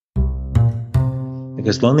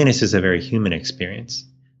because loneliness is a very human experience.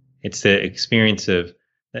 It's the experience of,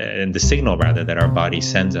 and the signal rather, that our body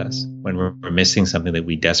sends us when we're missing something that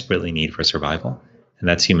we desperately need for survival, and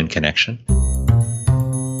that's human connection.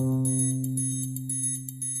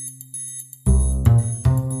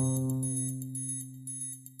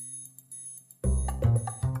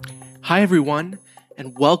 Hi everyone,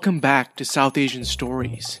 and welcome back to South Asian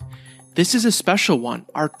Stories. This is a special one,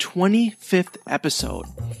 our 25th episode.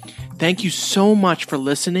 Thank you so much for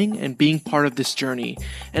listening and being part of this journey,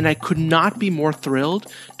 and I could not be more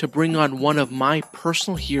thrilled to bring on one of my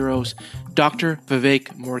personal heroes, Dr.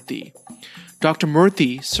 Vivek Murthy. Dr.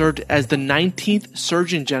 Murthy served as the 19th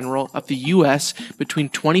Surgeon General of the U.S. between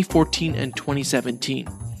 2014 and 2017.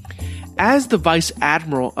 As the Vice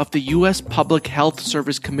Admiral of the U.S. Public Health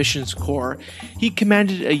Service Commissions Corps, he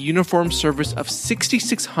commanded a uniformed service of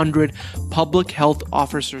 6,600 public health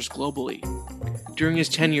officers globally. During his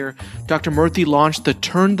tenure, Dr. Murthy launched the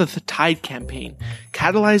Turn the Tide campaign,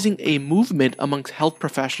 catalyzing a movement amongst health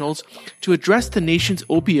professionals to address the nation's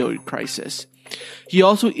opioid crisis. He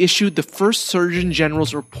also issued the first Surgeon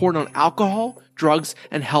General's report on alcohol, drugs,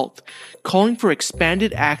 and health, calling for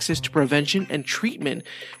expanded access to prevention and treatment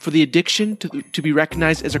for the addiction to be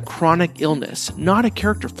recognized as a chronic illness, not a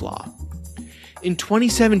character flaw. In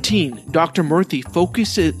 2017, Dr. Murthy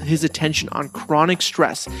focused his attention on chronic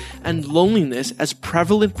stress and loneliness as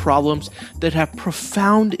prevalent problems that have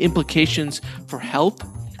profound implications for health,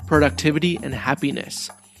 productivity, and happiness.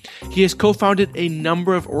 He has co-founded a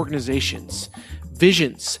number of organizations: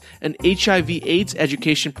 Visions, an HIV/AIDS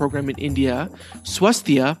education program in India;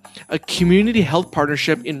 Swasthya, a community health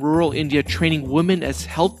partnership in rural India training women as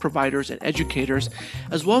health providers and educators,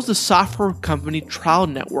 as well as the software company Trial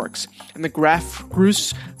Networks and the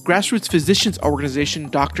grassroots physicians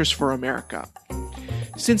organization Doctors for America.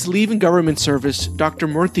 Since leaving government service, Dr.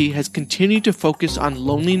 Murthy has continued to focus on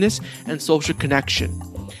loneliness and social connection.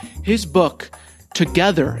 His book,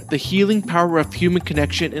 Together, The Healing Power of Human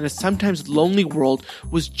Connection in a Sometimes Lonely World,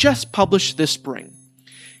 was just published this spring.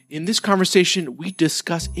 In this conversation, we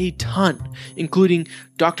discuss a ton, including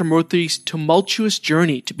Dr. Murthy's tumultuous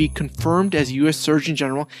journey to be confirmed as U.S. Surgeon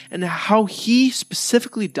General and how he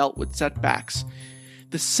specifically dealt with setbacks,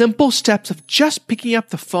 the simple steps of just picking up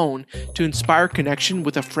the phone to inspire connection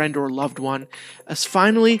with a friend or loved one, as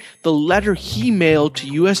finally the letter he mailed to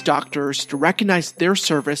U.S. doctors to recognize their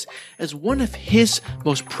service as one of his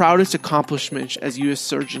most proudest accomplishments as U.S.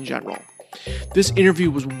 Surgeon General. This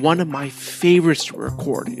interview was one of my favorites to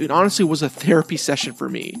record. It honestly was a therapy session for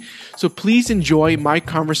me. So please enjoy my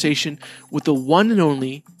conversation with the one and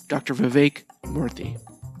only Dr. Vivek Murthy.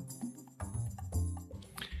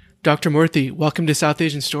 Dr. Murthy, welcome to South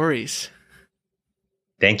Asian Stories.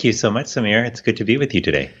 Thank you so much, Samir. It's good to be with you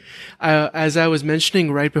today. As I was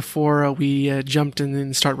mentioning right before we jumped in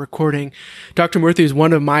and start recording, Dr. Murthy is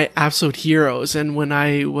one of my absolute heroes. And when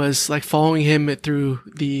I was following him through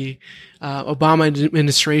the Obama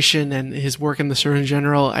administration and his work in the Surgeon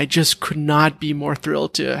General, I just could not be more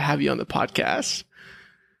thrilled to have you on the podcast.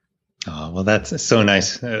 Oh, well, that's so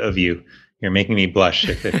nice of you. You're making me blush.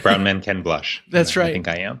 If brown men can blush. That's right. I think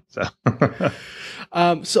I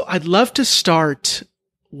am. So I'd love to start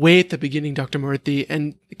way at the beginning, Dr. Murthy.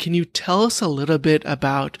 And can you tell us a little bit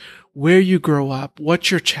about where you grew up, what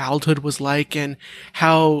your childhood was like, and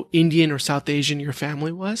how Indian or South Asian your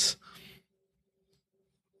family was?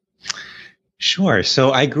 Sure.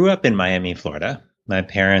 So I grew up in Miami, Florida. My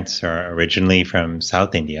parents are originally from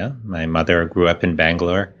South India. My mother grew up in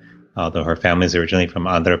Bangalore, although her family is originally from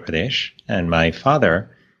Andhra Pradesh. And my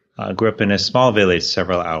father grew up in a small village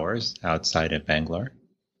several hours outside of Bangalore.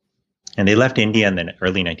 And they left India in the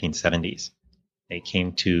early 1970s. They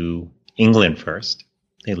came to England first.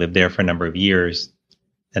 They lived there for a number of years.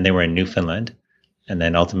 Then they were in Newfoundland. And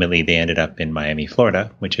then ultimately they ended up in Miami,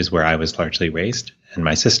 Florida, which is where I was largely raised, and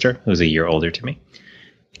my sister, who's a year older to me.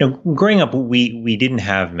 Growing up, we didn't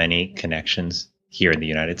have many connections here in the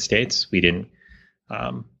United States. We didn't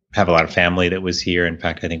have a lot of family that was here. In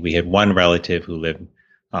fact, I think we had one relative who lived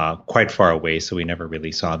quite far away, so we never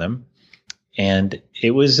really saw them. And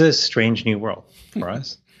it was a strange new world for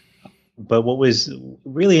us. But what was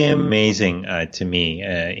really amazing to me,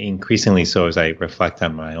 increasingly so as I reflect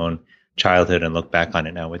on my own childhood and look back on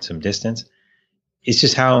it now with some distance, is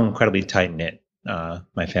just how incredibly tight-knit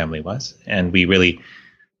my family was. And we really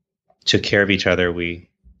took care of each other. We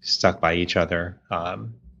stuck by each other.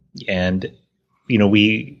 And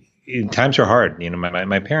times were hard.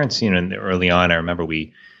 My parents, early on, I remember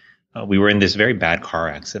we were in this very bad car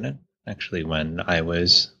accident, actually, when I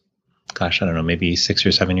was, maybe 6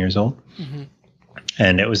 or 7 years old. Mm-hmm.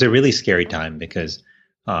 And it was a really scary time because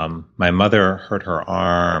My mother hurt her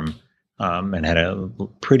arm and had a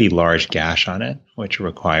pretty large gash on it, which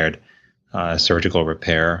required surgical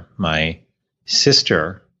repair. My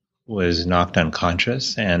sister was knocked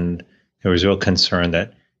unconscious, and there was real concern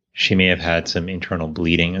that she may have had some internal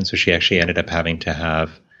bleeding. And so she actually ended up having to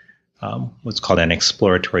have what's called an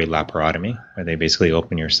exploratory laparotomy, where they basically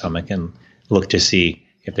open your stomach and look to see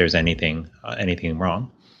if there's anything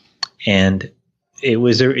wrong. And it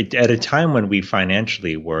was at a time when we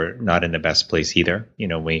financially were not in the best place either.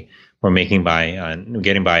 We were getting by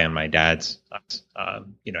on my dad's,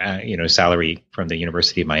 salary from the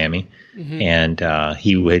University of Miami, mm-hmm. and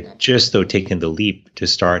he had just taken the leap to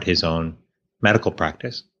start his own medical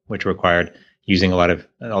practice, which required using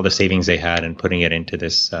all the savings they had and putting it into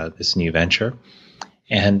this new venture.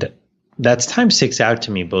 And that time sticks out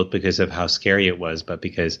to me both because of how scary it was, but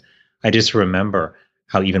because I just remember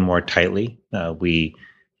how even more tightly we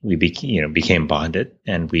became bonded,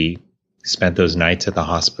 and we spent those nights at the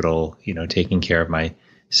hospital, taking care of my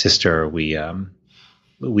sister. I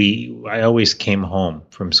always came home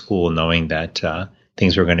from school knowing that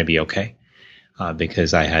things were going to be okay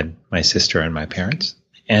because I had my sister and my parents.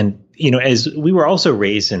 And as we were also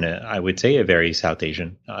raised in I would say a very South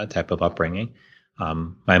Asian type of upbringing.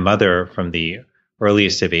 My mother, from the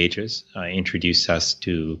earliest of ages, introduced us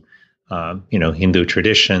to Hindu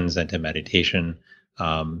traditions and to meditation.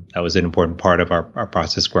 That was an important part of our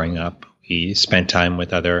process growing up. We spent time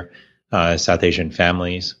with other South Asian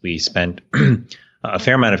families. We spent a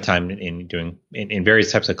fair amount of time in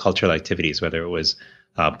various types of cultural activities, whether it was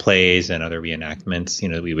plays and other reenactments,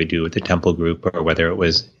 that we would do with the temple group, or whether it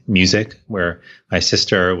was music, where my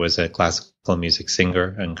sister was a classical music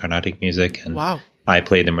singer and Carnatic music, and wow. I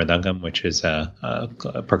played the mridangam, which is a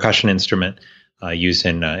percussion instrument used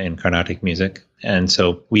in Carnatic music. And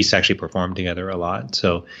so we used to actually perform together a lot.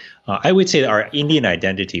 So I would say that our Indian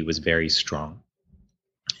identity was very strong,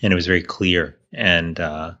 and it was very clear. And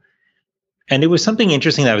it was something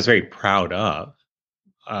interesting that I was very proud of.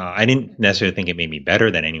 I didn't necessarily think it made me better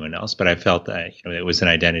than anyone else, but I felt that it was an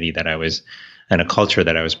identity that I was, and a culture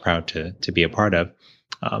that I was proud to be a part of.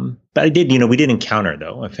 But I did, we did encounter,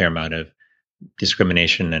 though, a fair amount of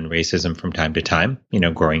discrimination and racism from time to time,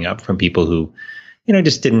 growing up, from people who,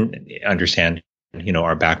 just didn't understand,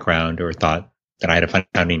 our background, or thought that I had a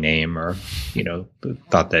funny name, or,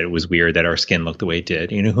 thought that it was weird that our skin looked the way it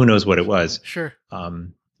did. Who knows what it was. Sure.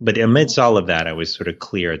 But amidst all of that, I was sort of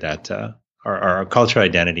clear that our cultural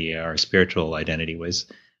identity, our spiritual identity was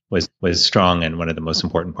strong, and one of the most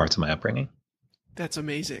important parts of my upbringing. That's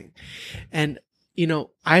amazing. And,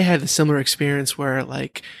 I had a similar experience where,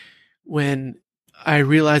 like, when I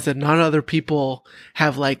realized that not other people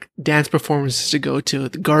have like dance performances to go to,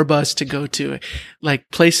 the garbas to go to, like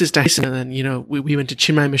places to, and then, we went to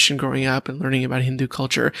Chinmay Mission growing up and learning about Hindu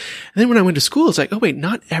culture. And then when I went to school, it's like, oh wait,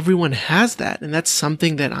 not everyone has that. And that's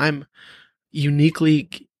something that I'm uniquely,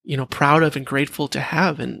 proud of and grateful to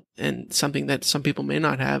have, and something that some people may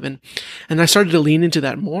not have. And I started to lean into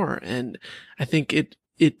that more. And I think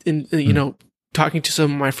talking to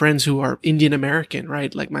some of my friends who are Indian American,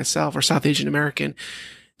 right, like myself, or South Asian American,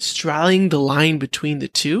 straddling the line between the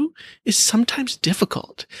two is sometimes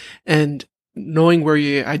difficult. And knowing where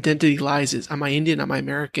your identity lies is, am I Indian, am I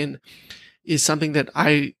American, is something that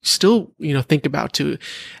I still, think about too.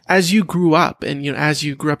 As you grew up, and, as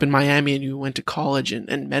you grew up in Miami and you went to college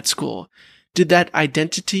and med school, did that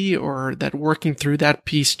identity or that working through that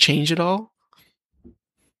piece change at all?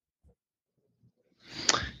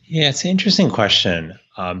 Yeah, it's an interesting question,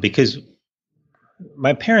 because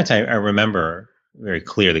my parents, I remember very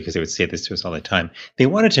clearly, because they would say this to us all the time, they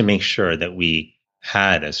wanted to make sure that we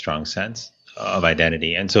had a strong sense of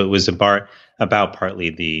identity. And so it was about partly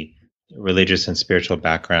the religious and spiritual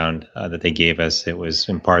background that they gave us. It was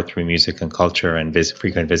in part through music and culture and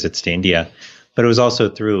frequent visits to India, but it was also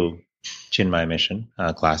through Chinmay Mission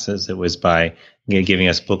classes. It was by giving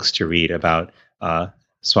us books to read about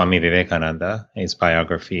Swami Vivekananda, his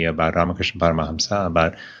biography, about Ramakrishna Paramahamsa,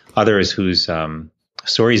 about others whose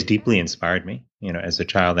stories deeply inspired me, as a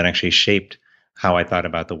child, and actually shaped how I thought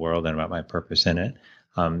about the world and about my purpose in it.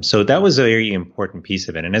 So that was a very important piece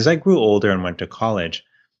of it. And as I grew older and went to college,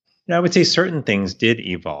 I would say certain things did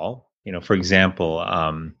evolve. For example,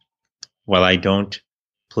 while I don't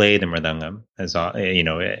play the mridangam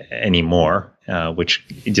anymore, which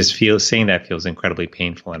just saying that feels incredibly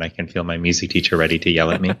painful, and I can feel my music teacher ready to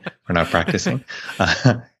yell at me for not practicing.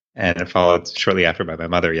 And it followed shortly after by my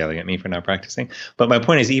mother yelling at me for not practicing. But my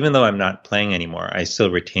point is, even though I'm not playing anymore, I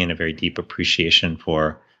still retain a very deep appreciation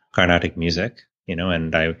for Carnatic music,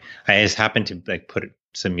 and I just happened to put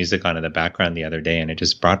some music on in the background the other day, and it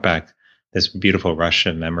just brought back this beautiful rush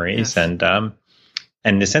of memories. Yes.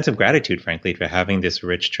 And the sense of gratitude, frankly, for having this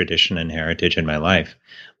rich tradition and heritage in my life.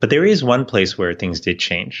 But there is one place where things did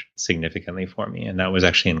change significantly for me, and that was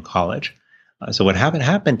actually in college. So what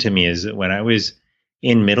happened to me is when I was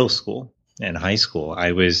in middle school and high school,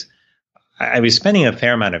 I was spending a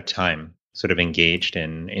fair amount of time sort of engaged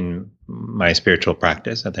in my spiritual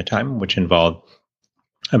practice at the time, which involved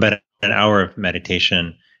about an hour of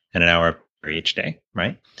meditation and an hour of prayer each day,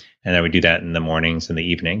 right? And I would do that in the mornings and the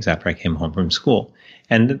evenings after I came home from school.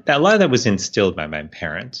 And a lot of that was instilled by my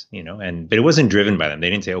parents, but it wasn't driven by them. They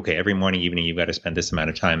didn't say, okay, every morning, evening, you've got to spend this amount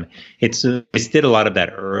of time. I did a lot of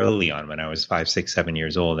that early on when I was 5, 6, 7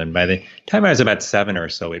 years old. And by the time I was about 7 or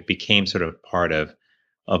so, it became sort of part of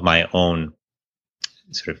my own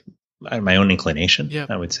my own inclination,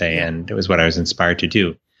 I would say. Yeah. And it was what I was inspired to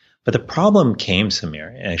do. But the problem came,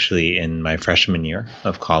 Samir, actually in my freshman year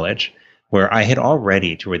of college, where I had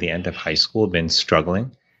already, toward the end of high school, been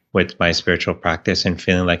struggling with my spiritual practice and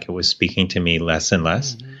feeling like it was speaking to me less and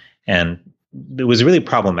less. Mm-hmm. And it was really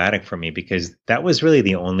problematic for me because that was really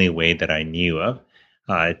the only way that I knew of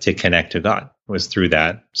to connect to God, was through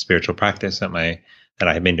that spiritual practice that I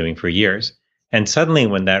had been doing for years. And suddenly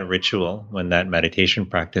when that meditation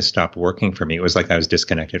practice stopped working for me, it was like I was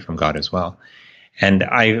disconnected from God as well. And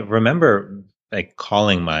I remember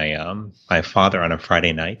calling my father on a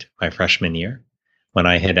Friday night, my freshman year, when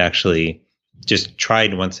I had actually just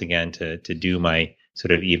tried once again to do my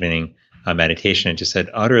sort of evening meditation, and just had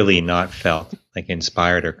utterly not felt like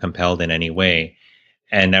inspired or compelled in any way.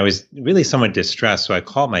 And I was really somewhat distressed. So I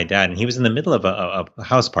called my dad, and he was in the middle of a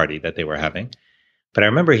house party that they were having. But I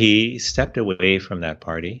remember he stepped away from that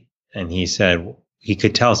party, and he said he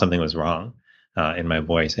could tell something was wrong in my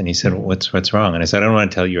voice. And he said, what's wrong? And I said, I don't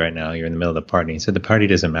want to tell you right now. You're in the middle of the party. He said, the party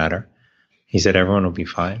doesn't matter. He said, everyone will be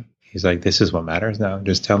fine. He's like, this is what matters now.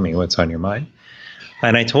 Just tell me what's on your mind.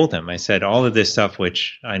 And I told him, I said, all of this stuff,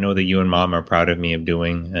 which I know that you and Mom are proud of me of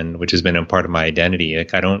doing, and which has been a part of my identity,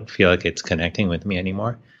 I don't feel like it's connecting with me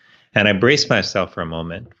anymore. And I braced myself for a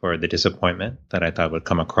moment for the disappointment that I thought would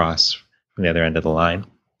come across from the other end of the line.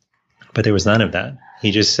 But there was none of that.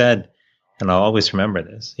 He just said, and I'll always remember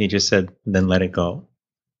this, he just said, then let it go.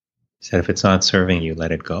 He said, if it's not serving you,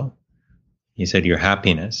 let it go. He said, your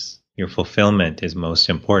happiness, your fulfillment is most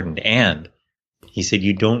important. And he said,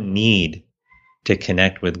 you don't need to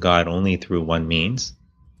connect with God only through one means.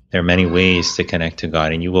 There are many ways to connect to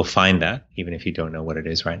God, and you will find that even if you don't know what it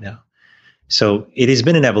is right now. So it has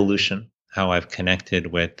been an evolution, how I've connected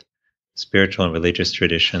with spiritual and religious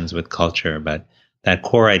traditions, with culture, but that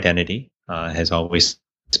core identity has always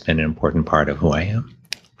been an important part of who I am.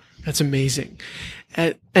 That's amazing.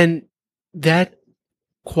 And that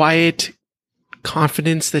quiet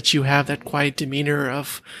confidence that you have, that quiet demeanor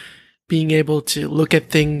of being able to look at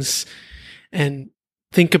things and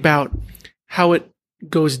think about how it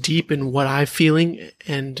goes deep in what I'm feeling,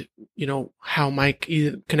 and how my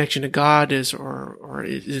either connection to God is, or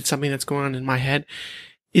is it something that's going on in my head?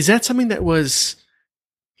 Is that something that was,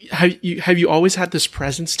 have you always had this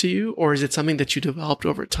presence to you, or is it something that you developed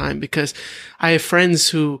over time? Because I have friends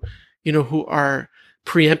who are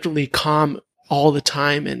preemptively calm all the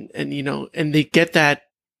time, and they get that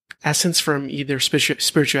essence from either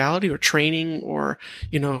spirituality or training, or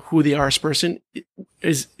who they are as a person.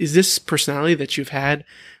 Is this personality that you've had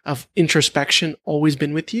of introspection always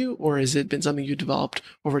been with you, or has it been something you developed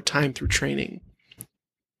over time through training?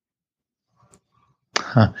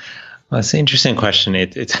 Well, it's an interesting question.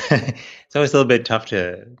 It's it's always a little bit tough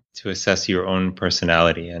to assess your own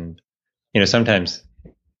personality, and sometimes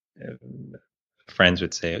friends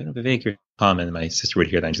would say, Vivek, you're calm, and my sister would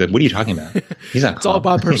hear that and she's like, what are you talking about? He's not calm. It's all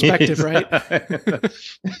about perspective, right?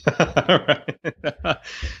 Right.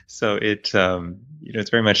 So it's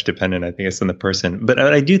very much dependent, I think, it's on the person. But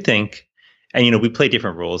I do think, and we play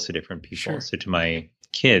different roles to different people. Sure. So to my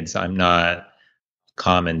kids, I'm not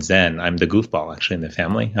calm and zen. I'm the goofball, actually, in the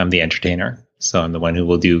family. I'm the entertainer. So I'm the one who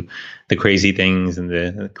will do the crazy things and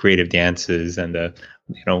the creative dances and the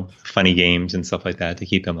funny games and stuff like that to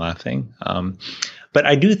keep them laughing. But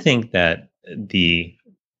I do think that the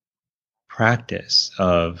practice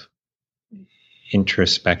of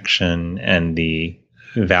introspection and the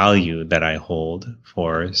value that I hold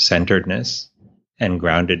for centeredness and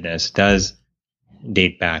groundedness does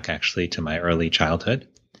date back actually to my early childhood.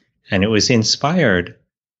 And it was inspired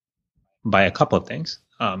by a couple of things.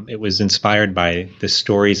 It was inspired by the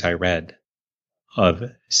stories I read of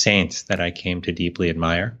saints that I came to deeply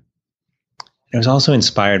admire. It was also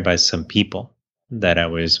inspired by some people that I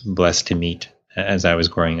was blessed to meet as I was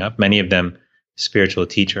growing up, many of them spiritual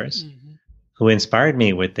teachers, who inspired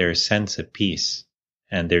me with their sense of peace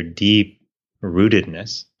and their deep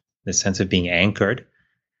rootedness, this sense of being anchored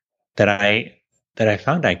that I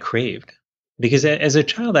found I craved. Because as a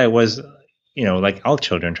child, I was, like all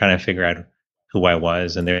children, trying to figure out who I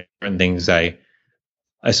was, and there are certain things I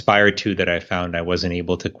aspired to that I found I wasn't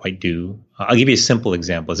able to quite do. I'll give you a simple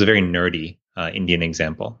example. It's a very nerdy Indian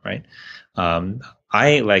example, right?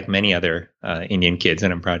 I, like many other Indian kids,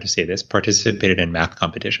 and I'm proud to say this, participated in math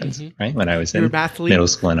competitions, right? When I was in middle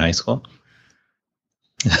school and high school.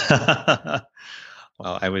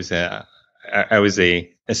 Well, I was a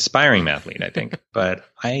aspiring mathlete, I think, but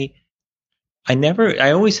I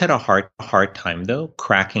always had a hard time though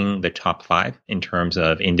cracking the top 5 in terms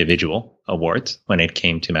of individual awards when it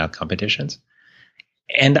came to math competitions.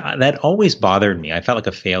 And that always bothered me. I felt like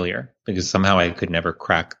a failure because somehow I could never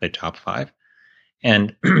crack the top 5.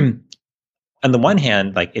 And on the one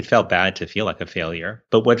hand, like, it felt bad to feel like a failure,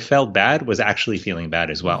 but what felt bad was actually feeling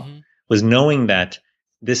bad as well, was knowing that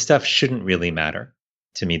this stuff shouldn't really matter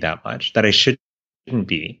to me that much, that I shouldn't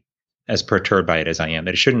be as perturbed by it as I am,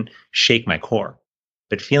 that it shouldn't shake my core,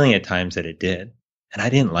 but feeling at times that it did. And I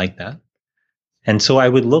didn't like that. And so I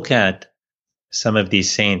would look at some of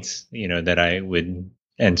these saints, that I would,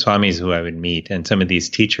 and swamis who I would meet, and some of these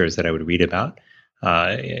teachers that I would read about,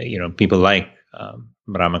 people like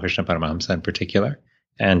Ramakrishna Paramahamsa in particular,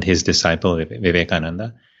 and his disciple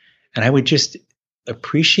Vivekananda. And I would just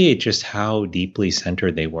appreciate just how deeply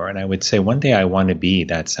centered they were. And I would say, one day I want to be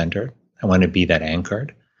that centered. I want to be that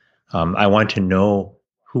anchored. I want to know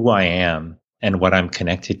who I am and what I'm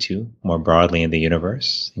connected to more broadly in the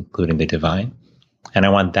universe, including the divine. And I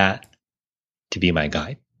want that to be my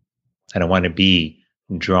guide. I don't want to be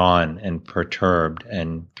drawn and perturbed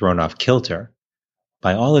and thrown off kilter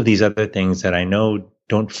by all of these other things that I know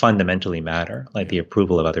don't fundamentally matter, like the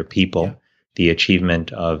approval of other people, the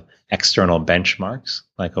achievement of external benchmarks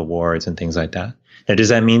like awards and things like that. Now, does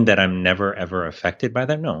that mean that I'm never ever affected by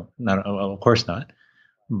them? No, not, of course not.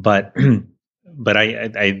 But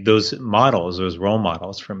I those models, those role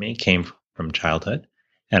models for me came from childhood,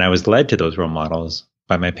 and I was led to those role models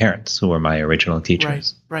by my parents, who were my original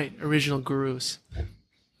teachers. Right, original gurus.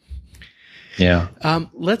 Yeah.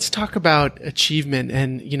 Let's talk about achievement.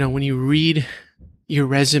 And, when you read your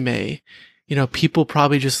resume, people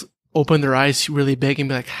probably just open their eyes really big and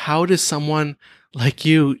be like, how does someone like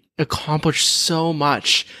you accomplish so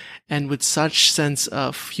much and with such sense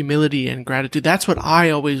of humility and gratitude? That's what I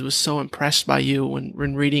always was so impressed by you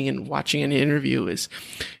when reading and watching any interview, is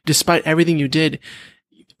despite everything you did,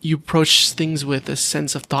 you approach things with a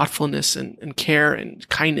sense of thoughtfulness and care and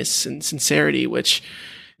kindness and sincerity, which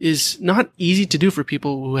is not easy to do for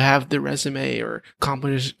people who have the resume or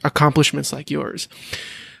accomplishments like yours.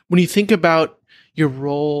 When you think about your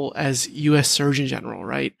role as U.S. Surgeon General,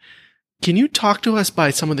 right? Can you talk to us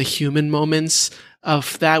about some of the human moments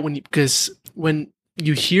of that? Because when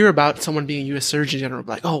you hear about someone being a U.S. Surgeon General,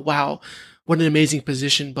 like, oh, wow, what an amazing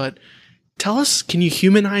position. But tell us, can you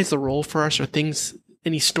humanize the role for us, or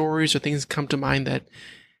any stories or things come to mind that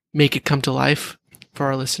make it come to life for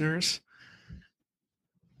our listeners?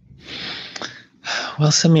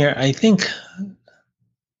 Well, Samir, I think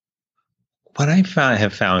what I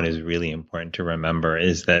have found is really important to remember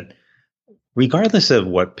is that regardless of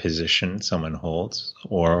what position someone holds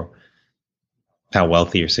or how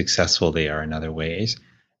wealthy or successful they are in other ways,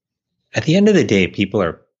 at the end of the day, people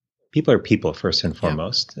are people first and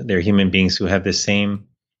foremost. Yeah. They're human beings who have the same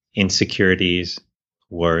insecurities,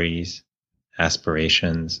 worries,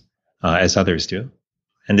 aspirations as others do.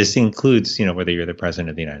 And this includes, whether you're the president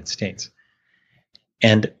of the United States.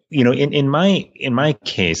 And, in my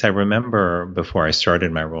case, I remember before I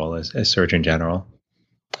started my role as Surgeon General,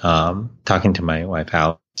 talking to my wife,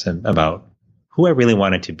 Alice, about who I really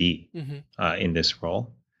wanted to be in this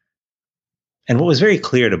role. And what was very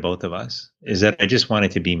clear to both of us is that I just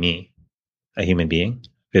wanted to be me, a human being,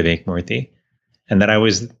 Vivek Murthy, and that I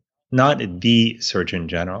was not the Surgeon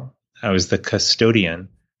General. I was the custodian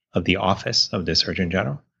of the office of the Surgeon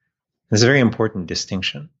General. It's a very important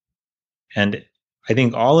distinction. And I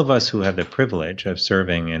think all of us who have the privilege of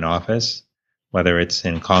serving in office, whether it's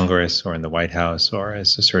in Congress or in the White House or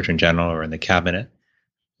as a Surgeon General or in the cabinet,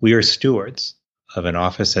 we are stewards of an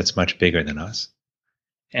office that's much bigger than us.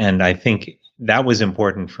 And I think that was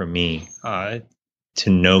important for me to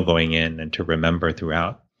know going in and to remember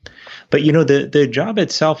throughout. But, the job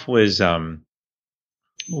itself was an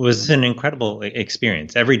incredible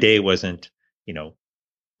experience. Every day wasn't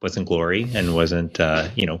glory and wasn't,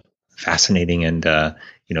 fascinating and,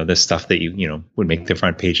 the stuff that you would make the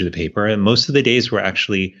front page of the paper. And most of the days were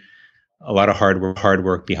actually a lot of hard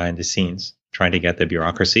work behind the scenes, trying to get the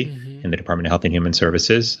bureaucracy in the Department of Health and Human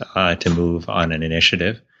Services to move on an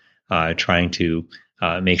initiative trying to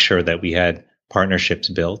make sure that we had partnerships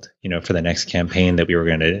built, for the next campaign that we were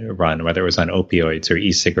going to run, whether it was on opioids or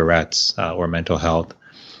e-cigarettes or mental health.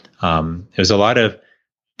 It was a lot of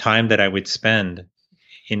time that I would spend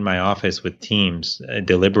in my office with teams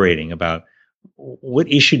deliberating about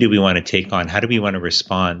what issue do we want to take on? How do we want to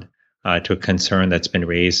respond to a concern that's been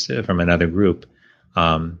raised from another group?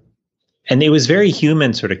 And it was very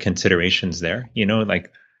human sort of considerations there,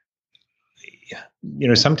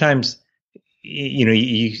 sometimes,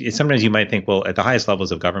 sometimes you might think, well, at the highest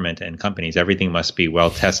levels of government and companies, everything must be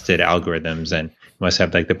well-tested algorithms and must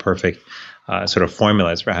have like the perfect sort of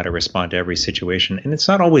formulas for how to respond to every situation. And it's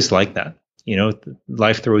not always like that.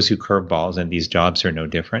 Life throws you curveballs, and these jobs are no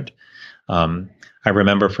different. I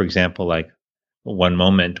remember, for example, like one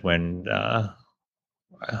moment when, I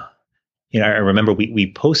remember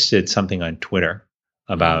we posted something on Twitter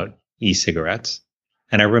about e-cigarettes.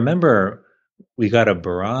 And I remember we got a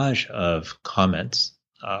barrage of comments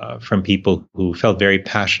from people who felt very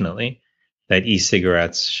passionately that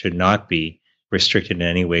e-cigarettes should not be restricted in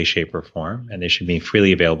any way, shape, or form, and they should be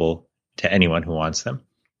freely available to anyone who wants them.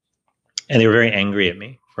 And they were very angry at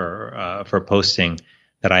me for posting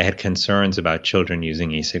that I had concerns about children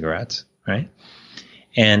using e-cigarettes, right?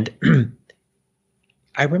 And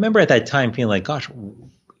I remember at that time feeling like, gosh,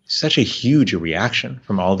 such a huge reaction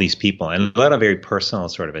from all these people, and a lot of very personal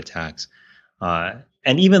sort of attacks.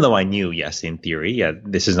 And even though I knew, yes, in theory,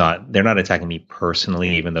 they're not attacking me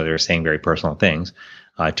personally, even though they're saying very personal things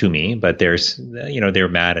to me, but they're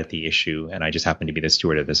mad at the issue, and I just happen to be the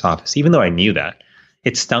steward of this office. Even though I knew that,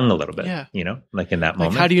 it stung a little bit, like in that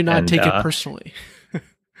moment. How do you not take it personally?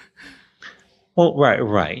 Well,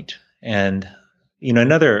 right. And,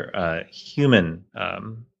 another human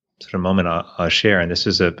sort of moment I'll share, and this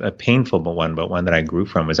is a painful one, but one that I grew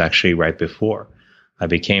from, was actually right before I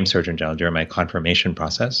became Surgeon General during my confirmation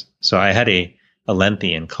process. So I had a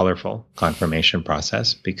lengthy and colorful confirmation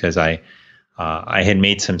process because I had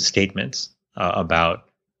made some statements about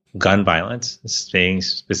gun violence, saying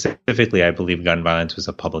specifically I believe gun violence was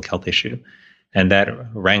a public health issue. And that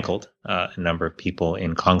rankled a number of people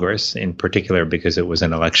in Congress, in particular because it was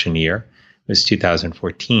an election year. It was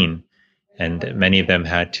 2014. And many of them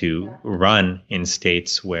had to run in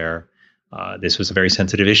states where this was a very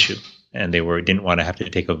sensitive issue, and they didn't want to have to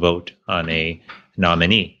take a vote on a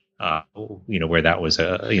nominee, where that was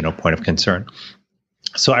a point of concern.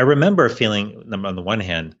 So I remember feeling, on the one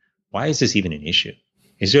hand, why is this even an issue?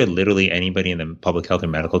 Is there literally anybody in the public health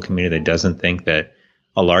and medical community that doesn't think that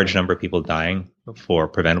a large number of people dying for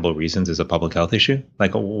preventable reasons is a public health issue?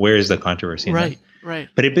 Like, where is the controversy in that? Right.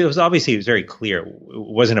 But it was very clear. It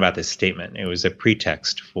wasn't about this statement. It was a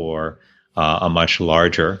pretext for a much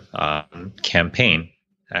larger campaign,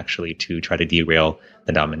 actually, to try to derail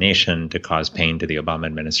the nomination, to cause pain to the Obama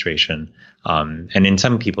administration, and in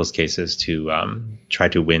some people's cases to try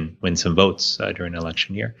to win some votes during an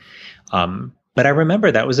election year. But I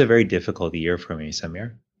remember that was a very difficult year for me,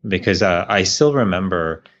 Samir, because I still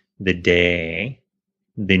remember the day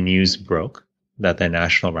the news broke that the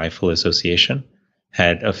National Rifle Association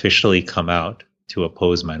had officially come out to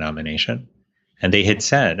oppose my nomination. And they had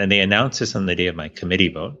said, and they announced this on the day of my committee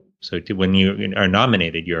vote. So when you are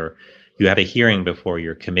nominated, you have a hearing before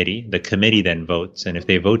your committee. The committee then votes. And if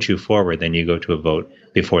they vote you forward, then you go to a vote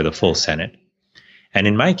before the full Senate. And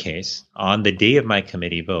in my case, on the day of my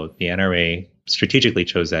committee vote, the NRA strategically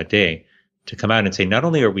chose that day to come out and say, not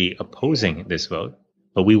only are we opposing this vote,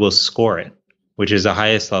 but we will score it, which is the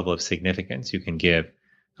highest level of significance you can give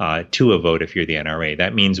to a vote if you're the NRA.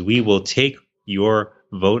 That means we will take your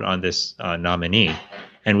vote on this nominee,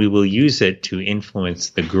 and we will use it to influence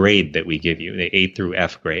the grade that we give you, the A through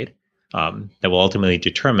F grade, that will ultimately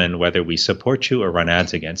determine whether we support you or run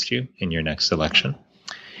ads against you in your next election.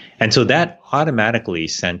 And so that automatically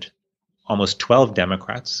sent almost 12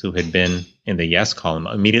 Democrats who had been in the yes column,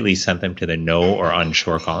 immediately sent them to the no or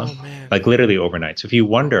unsure column, like literally overnight. So if you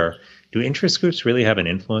wonder, do interest groups really have an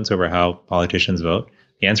influence over how politicians vote?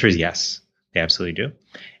 The answer is yes. They absolutely do.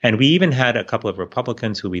 And we even had a couple of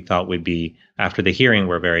Republicans who we thought would be, after the hearing,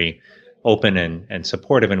 were very open and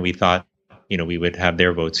supportive, and we thought, we would have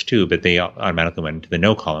their votes too, but they automatically went to the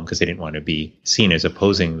no column because they didn't want to be seen as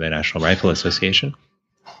opposing the National Rifle Association.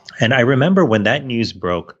 And I remember when that news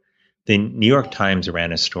broke, the New York Times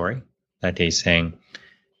ran a story that day saying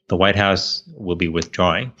the White House will be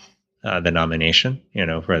withdrawing the nomination,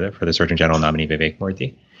 for the Surgeon General nominee Vivek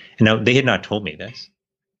Murthy. And now they had not told me this.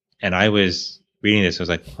 And I was reading this, I was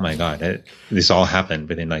like, oh my God, this all happened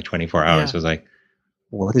within like 24 hours. Yeah. I was like,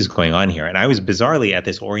 what is going on here? And I was bizarrely at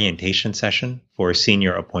this orientation session for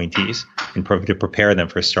senior appointees to prepare them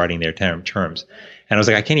for starting their terms. And I was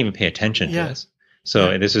like, I can't even pay attention to this.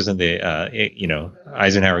 So this was in the,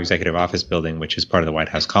 Eisenhower Executive Office building, which is part of the White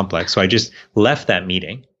House complex. So I just left that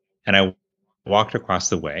meeting and I walked across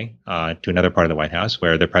the way to another part of the White House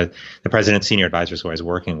where the president's senior advisors who I was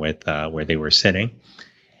working with, where they were sitting.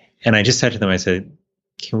 And I just said to them, I said,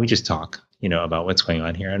 can we just talk, about what's going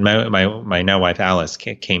on here? And my now wife, Alice,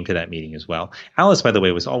 came to that meeting as well. Alice, by the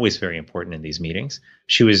way, was always very important in these meetings.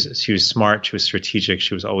 She was smart. She was strategic.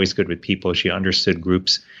 She was always good with people. She understood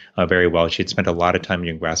groups very well. She had spent a lot of time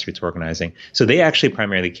doing grassroots organizing. So they actually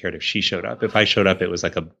primarily cared if she showed up. If I showed up, it was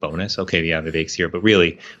like a bonus. Okay, yeah, Vivek's here, but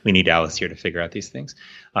really we need Alice here to figure out these things.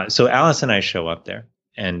 So Alice and I show up there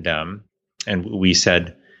and we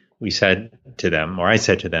said to them, or I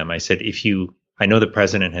said to them, I said, I know the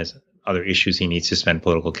president has other issues he needs to spend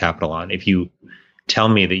political capital on. If you tell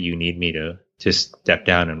me that you need me to step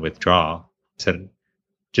down and withdraw, I said,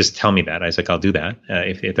 just tell me that. I was like, I'll do that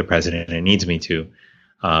if the president needs me to.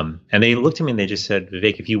 And they looked at me and they just said,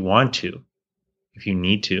 Vivek, if you want to, if you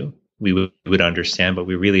need to, we would understand, but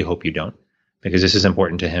we really hope you don't, because this is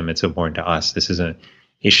important to him. It's important to us. This is an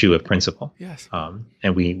issue of principle. Yes.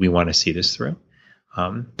 And we want to see this through.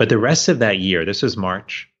 But the rest of that year, this was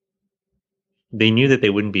March, they knew that they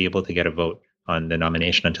wouldn't be able to get a vote on the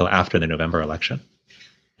nomination until after the November election.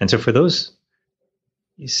 And so for those,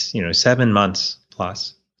 7 months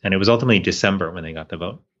plus, and it was ultimately December when they got the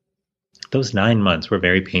vote, those 9 months were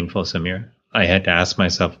very painful, Samir. I had to ask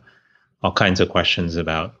myself all kinds of questions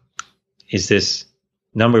about,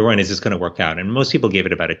 number one, is this going to work out? And most people gave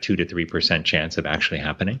it about a 2 to 3% chance of actually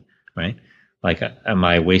happening, right? Like, am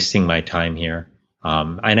I wasting my time here?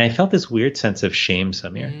 And I felt this weird sense of shame,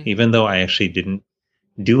 Samir, even though I actually didn't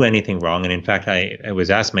do anything wrong. And in fact, I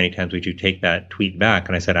was asked many times, would you take that tweet back?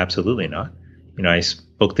 And I said, absolutely not. I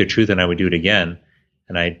spoke the truth and I would do it again.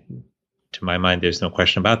 And to my mind, there's no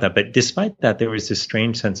question about that. But despite that, there was this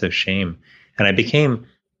strange sense of shame. And I became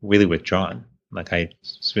really withdrawn. Like, I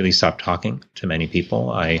really stopped talking to many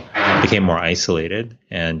people. I became more isolated.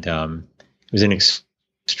 And it was an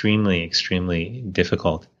extremely, extremely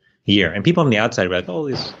difficult year. And people on the outside were like, oh,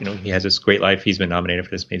 he has this great life. He's been nominated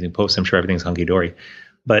for this amazing post. I'm sure everything's hunky-dory.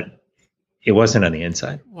 But it wasn't on the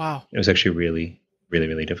inside. Wow. It was actually really, really,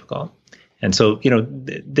 really difficult. And so,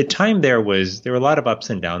 the time there were a lot of ups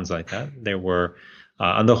and downs like that. There were,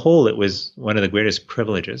 on the whole, it was one of the greatest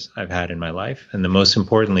privileges I've had in my life. And the most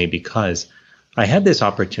importantly, because I had this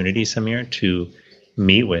opportunity, Samir, to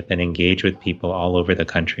meet with and engage with people all over the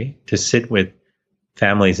country, to sit with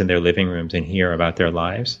families in their living rooms and hear about their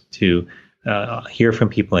lives, to hear from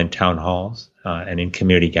people in town halls and in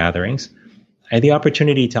community gatherings. I had the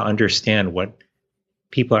opportunity to understand what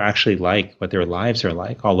people are actually like, what their lives are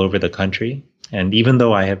like all over the country. And even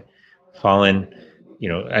though I have fallen,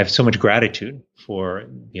 I have so much gratitude for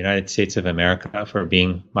the United States of America for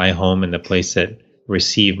being my home and the place that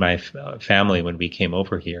received my family when we came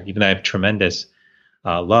over here. Even though I have tremendous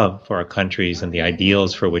love for our countries and the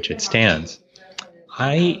ideals for which it stands,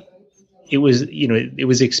 it was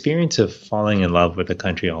the experience of falling in love with the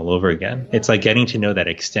country all over again. It's like getting to know that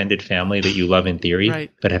extended family that you love in theory,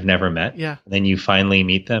 right, but have never met. Yeah. And then you finally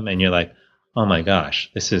meet them and you're like, oh my gosh,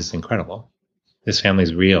 this is incredible. This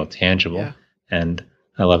family's real, tangible, yeah, and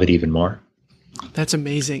I love it even more. That's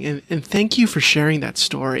amazing. And thank you for sharing that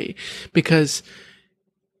story, because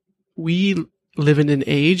we live in an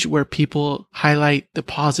age where people highlight the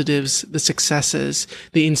positives, the successes,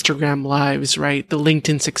 the Instagram lives, right? The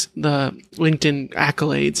LinkedIn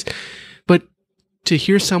accolades. But to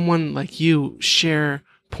hear someone like you share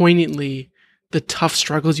poignantly the tough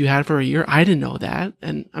struggles you had for a year, I didn't know that.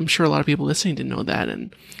 And I'm sure a lot of people listening didn't know that.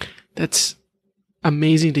 And that's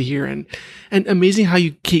amazing to hear. And amazing how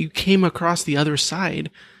you came across the other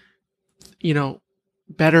side,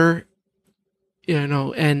 better,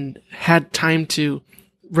 and had time to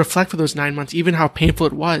reflect for those 9 months, even how painful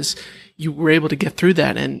it was. You were able to get through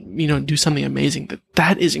that and, do something amazing.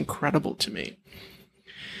 That is incredible to me.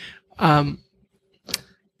 Well,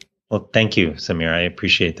 thank you, Samir. I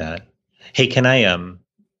appreciate that. Hey, can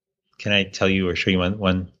I tell you or show you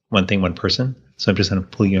one thing, one person? So I'm just going to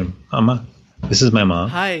pull you in. Mama, this is my mom.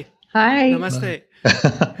 Hi. Namaste.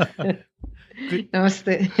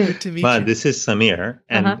 Namaste. Good to meet Ma, you. this is Samir.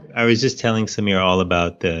 And I was just telling Samir all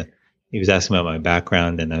about he was asking about my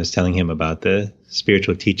background, and I was telling him about the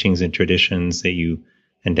spiritual teachings and traditions that you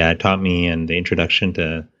and Dad taught me, and the introduction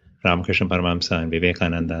to Ramakrishna Paramahamsa and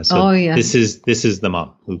Vivekananda. So this is the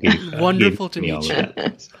mom who gave wonderful gave to me meet all you. of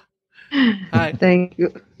that. Hi. Thank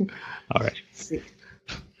you. All right.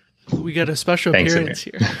 we got a special Thanks, appearance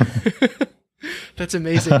Amir. here. That's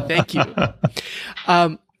amazing. Thank you.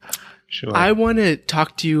 Sure. I want to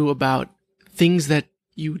talk to you about things that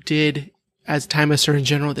you did as Thai Master in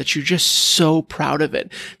general that you're just so proud of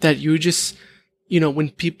it, that you just,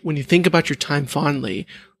 when you think about your time fondly,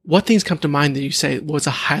 what things come to mind that you say was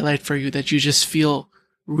a highlight for you that you just feel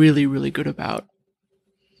really, really good about?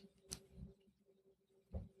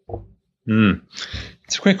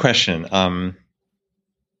 It's a great question.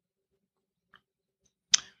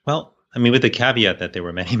 Well, I mean, with the caveat that there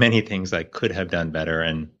were many, many things I could have done better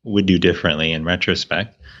and would do differently in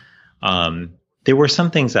retrospect, there were some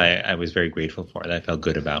things I was very grateful for that I felt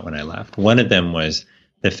good about when I left. One of them was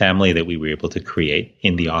the family that we were able to create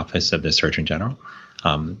in the office of the Surgeon General.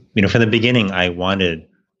 From the beginning, I wanted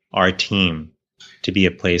our team to be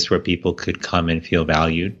a place where people could come and feel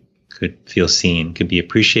valued, could feel seen, could be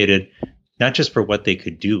appreciated, not just for what they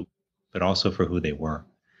could do, but also for who they were.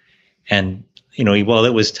 And while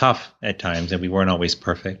it was tough at times and we weren't always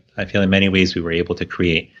perfect, I feel in many ways we were able to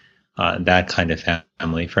create that kind of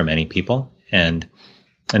family for many people. And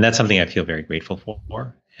that's something I feel very grateful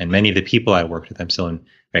for. And many of the people I worked with, I'm still in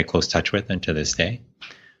very close touch with and to this day.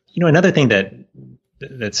 Another thing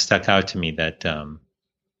that stuck out to me that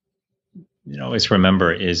always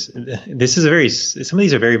remember is some of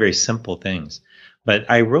these are very, very simple things. But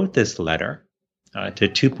I wrote this letter to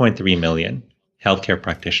 2.3 million healthcare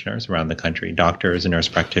practitioners around the country, doctors and nurse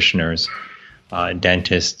practitioners,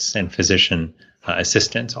 dentists and physician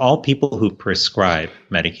assistants, all people who prescribe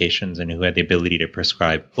medications and who had the ability to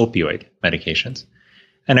prescribe opioid medications.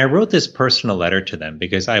 And I wrote this personal letter to them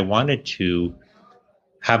because I wanted to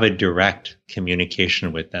have a direct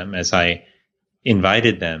communication with them as I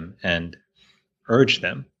invited them and urged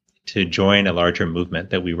them to join a larger movement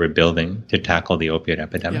that we were building to tackle the opioid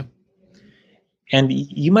epidemic. Yep. And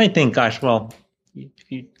you might think, gosh, well, if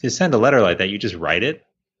you send a letter like that, you just write it,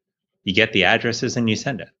 you get the addresses, and you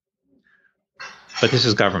send it. But this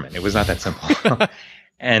was government. It was not that simple.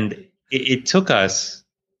 And it took us,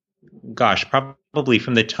 probably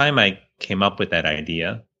from the time I came up with that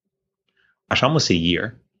idea, almost a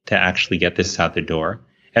year to actually get this out the door.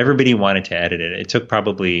 Everybody wanted to edit it. It took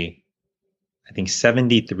probably, I think,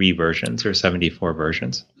 73 versions or 74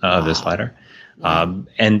 versions of this letter. Wow.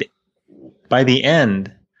 And by the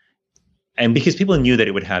end, and because people knew that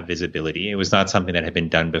it would have visibility, it was not something that had been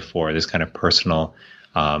done before, this kind of personal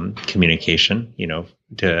communication,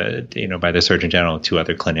 by the Surgeon General to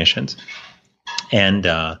other clinicians. And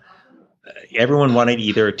everyone wanted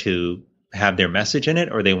either to have their message in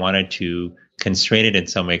it or they wanted to constrain it in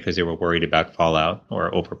some way because they were worried about fallout or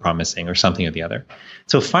overpromising or something or the other.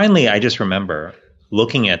 So finally, I just remember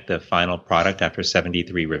looking at the final product after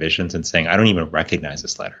 73 revisions and saying, I don't even recognize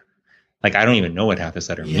this letter. Like, I don't even know what half this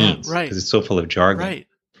letter means because it's so full of jargon. Right.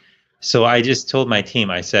 So I just told my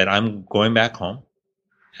team, I said, I'm going back home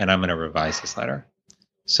and I'm going to revise this letter.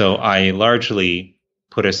 So I largely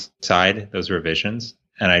put aside those revisions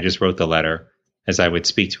and I just wrote the letter as I would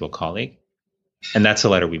speak to a colleague. And that's the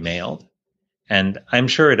letter we mailed. And I'm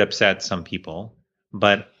sure it upset some people,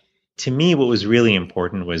 but to me, what was really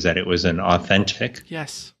important was that it was an authentic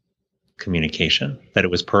communication, that it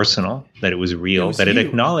was personal, that it was real, that it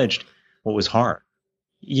acknowledged what was hard.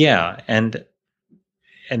 Yeah. And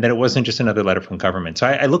that it wasn't just another letter from government. So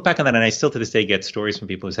I look back on that and I still to this day get stories from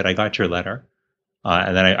people who said, I got your letter.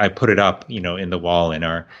 And then I put it up, in the wall in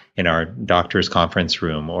our doctor's conference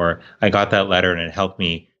room, or I got that letter and it helped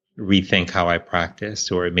me rethink how I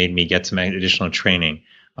practiced, or it made me get some additional training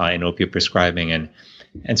in opioid prescribing.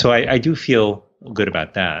 And so I do feel good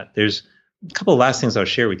about that. There's a couple of last things I'll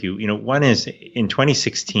share with you. One is in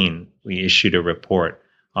 2016, we issued a report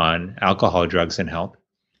on alcohol, drugs, and health.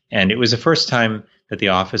 And it was the first time that the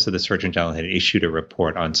Office of the Surgeon General had issued a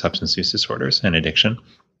report on substance use disorders and addiction.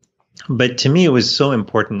 But to me, it was so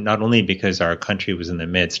important, not only because our country was in the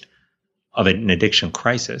midst of an addiction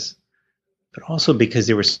crisis, but also because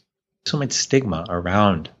there was so much stigma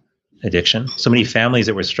around addiction, so many families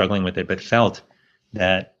that were struggling with it, but felt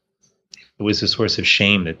that it was a source of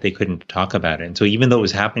shame that they couldn't talk about it. And so even though it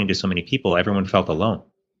was happening to so many people, everyone felt alone.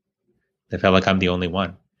 They felt like I'm the only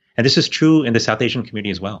one. And this is true in the South Asian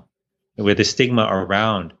community as well, where the stigma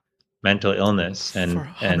around mental illness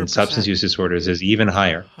and substance use disorders is even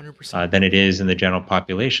higher than it is in the general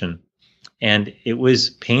population. And it was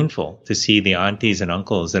painful to see the aunties and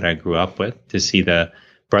uncles that I grew up with, to see the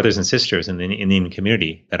brothers and sisters in the Indian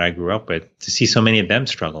community that I grew up with, to see so many of them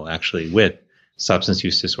struggle actually with substance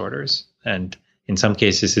use disorders. And in some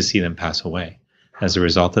cases, to see them pass away as a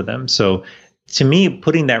result of them. So to me,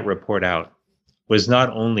 putting that report out was not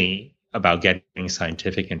only about getting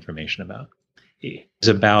scientific information about, it was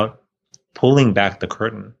about pulling back the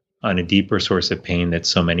curtain on a deeper source of pain that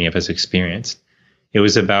so many of us experienced. It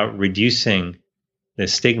was about reducing the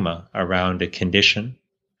stigma around a condition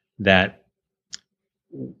that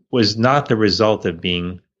was not the result of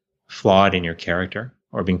being flawed in your character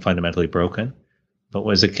or being fundamentally broken, but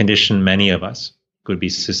was a condition many of us could be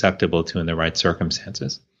susceptible to in the right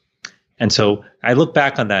circumstances. And so I look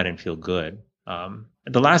back on that and feel good.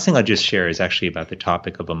 The last thing I'll just share is actually about the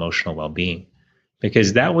topic of emotional well-being,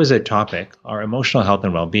 because that was a topic, our emotional health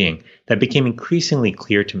and well-being, that became increasingly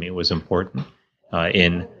clear to me was important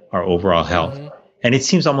in our overall health. Mm-hmm. And it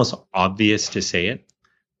seems almost obvious to say it,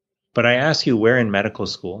 but I ask you, where in medical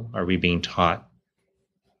school are we being taught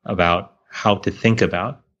about how to think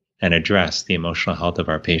about and address the emotional health of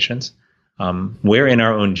our patients? Where in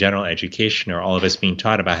our own general education are all of us being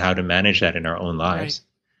taught about how to manage that in our own lives? Right.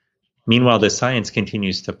 Meanwhile, the science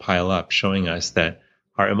continues to pile up, showing us that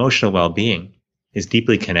our emotional well-being is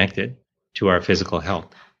deeply connected to our physical health.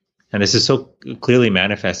 And this is so clearly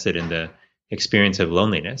manifested in the experience of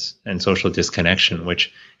loneliness and social disconnection,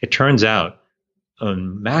 which it turns out a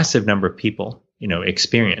massive number of people,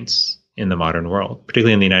 experience in the modern world,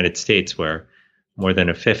 particularly in the United States, where more than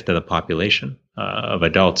a fifth of the population of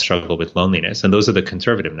adults struggle with loneliness. And those are the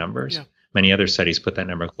conservative numbers. Yeah. Many other studies put that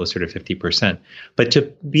number closer to 50%. But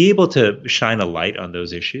to be able to shine a light on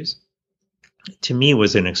those issues, to me,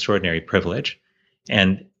 was an extraordinary privilege.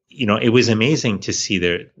 And, it was amazing to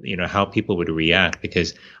see how people would react,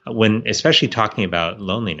 because when, especially talking about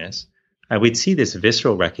loneliness, I would see this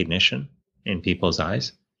visceral recognition in people's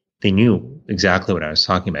eyes. They knew exactly what I was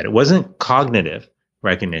talking about. It wasn't cognitive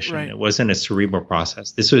recognition. Right. It wasn't a cerebral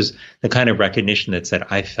process. This was the kind of recognition that said,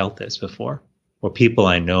 I felt this before, or people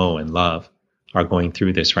I know and love are going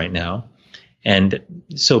through this right now. And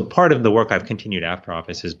so part of the work I've continued after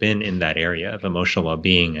office has been in that area of emotional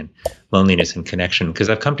well-being and loneliness and connection,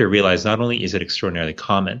 because I've come to realize not only is it extraordinarily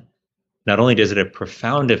common, not only does it have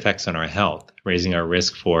profound effects on our health, raising our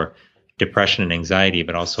risk for depression and anxiety,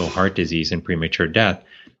 but also heart disease and premature death,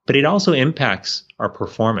 but it also impacts our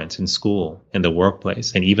performance in school, in the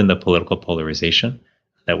workplace, and even the political polarization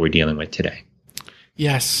that we're dealing with today.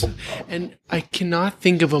 Yes. And I cannot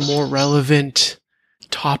think of a more relevant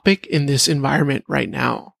topic in this environment right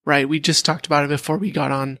now, right? We just talked about it before we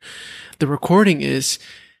got on the recording, is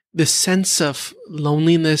the sense of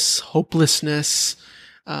loneliness, hopelessness,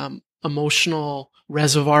 emotional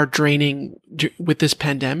reservoir draining with this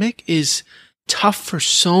pandemic is tough for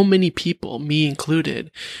so many people, me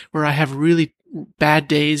included, where I have really bad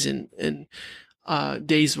days and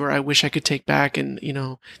days where I wish I could take back, and,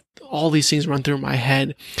 all these things run through my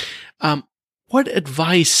head. What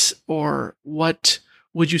advice or what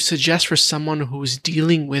would you suggest for someone who's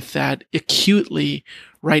dealing with that acutely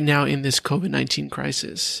right now in this COVID-19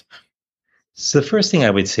 crisis? So the first thing I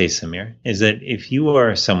would say, Samir, is that if you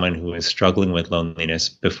are someone who is struggling with loneliness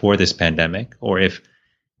before this pandemic, or if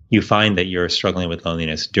you find that you're struggling with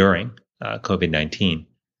loneliness during COVID-19,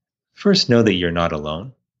 first know that you're not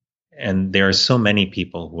alone. And there are so many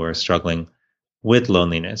people who are struggling with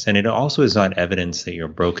loneliness. And it also is not evidence that you're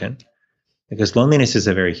broken, because loneliness is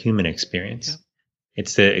a very human experience. Yeah.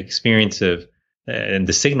 It's the experience of, and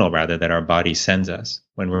the signal rather, that our body sends us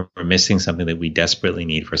when we're missing something that we desperately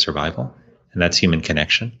need for survival. And that's human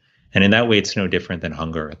connection. And in that way, it's no different than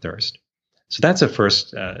hunger or thirst. So that's a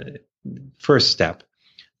first step.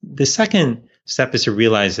 The second step is to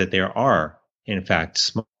realize that there are, in fact,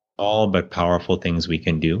 small but powerful things we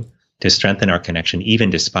can do to strengthen our connection, even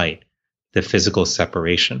despite the physical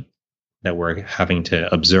separation that we're having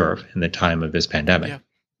to observe in the time of this pandemic. Yeah.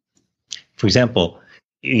 For example,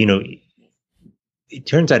 it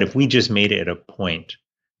turns out if we just made it a point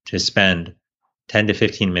to spend 10 to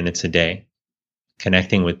 15 minutes a day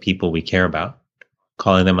connecting with people we care about,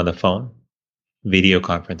 calling them on the phone, video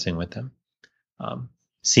conferencing with them,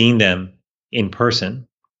 seeing them in person,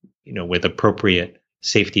 with appropriate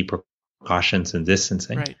safety precautions and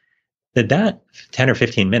distancing, right, that 10 or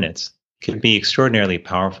 15 minutes could be extraordinarily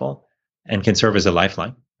powerful and can serve as a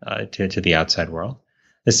lifeline to the outside world.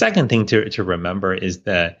 The second thing to remember is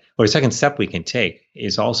the second step we can take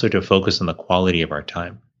is also to focus on the quality of our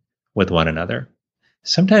time with one another.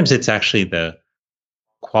 Sometimes it's actually the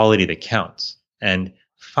quality that counts. And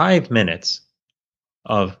 5 minutes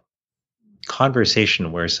of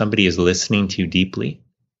conversation where somebody is listening to you deeply,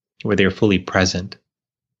 where they're fully present,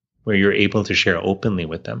 where you're able to share openly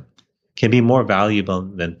with them, can be more valuable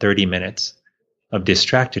than 30 minutes of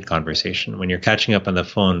distracted conversation when you're catching up on the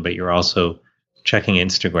phone, but you're also checking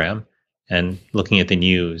Instagram and looking at the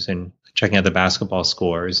news and checking out the basketball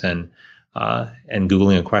scores and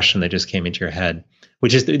Googling a question that just came into your head,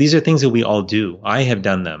 these are things that we all do. I have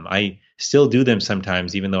done them. I still do them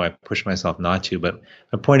sometimes, even though I push myself not to. But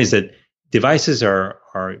my point is that devices are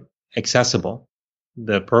accessible.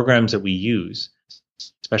 The programs that we use,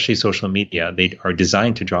 especially social media, they are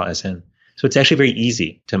designed to draw us in. So it's actually very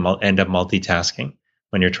easy to end up multitasking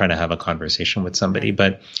when you're trying to have a conversation with somebody,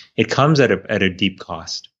 but it comes at a deep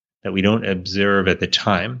cost that we don't observe at the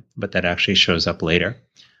time, but that actually shows up later.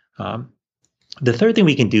 The third thing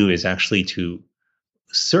we can do is actually to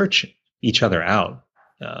search each other out,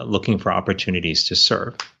 looking for opportunities to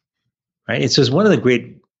serve. Right? It's just one of the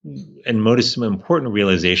great and most important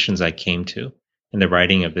realizations I came to in the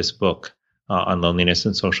writing of this book on loneliness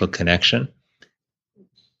and social connection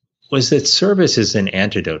was that service is an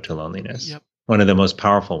antidote to loneliness. Yep. One of the most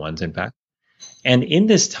powerful ones, in fact. And in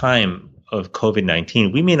this time of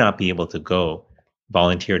COVID-19, we may not be able to go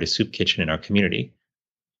volunteer at a soup kitchen in our community,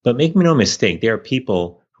 but make no mistake, there are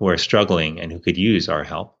people who are struggling and who could use our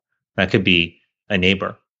help. That could be a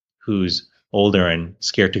neighbor who's older and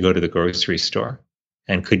scared to go to the grocery store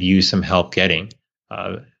and could use some help getting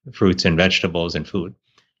fruits and vegetables and food.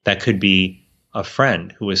 That could be a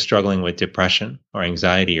friend who was struggling with depression or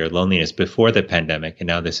anxiety or loneliness before the pandemic, and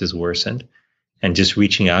now this has worsened, and just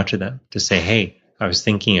reaching out to them to say, hey, I was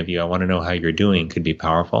thinking of you. I want to know how you're doing could be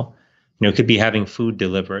powerful. It could be having food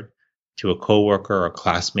delivered to a coworker or a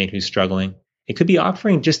classmate who's struggling. It could be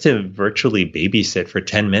offering just to virtually babysit for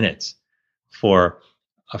 10 minutes for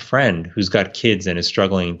a friend who's got kids and is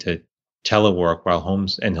struggling to telework while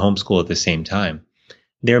homeschool at the same time.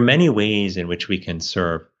 There are many ways in which we can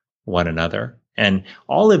serve one another. And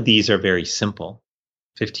all of these are very simple.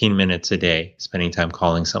 15 minutes a day, spending time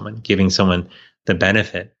calling someone, giving someone the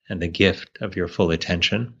benefit and the gift of your full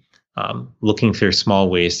attention, looking for small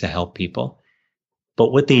ways to help people.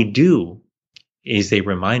 But what they do is they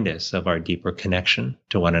remind us of our deeper connection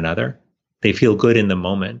to one another. They feel good in the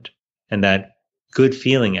moment. And that good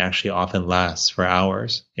feeling actually often lasts for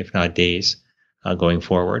hours, if not days, going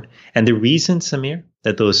forward. And the reason, Samir,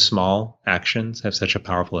 that those small actions have such a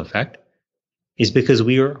powerful effect is because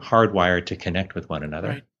we are hardwired to connect with one another.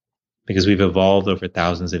 Right. Because we've evolved over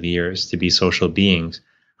thousands of years to be social beings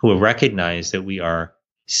who have recognized that we are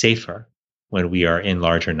safer when we are in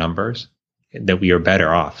larger numbers, that we are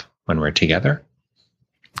better off when we're together.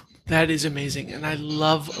 That is amazing. And I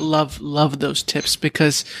love those tips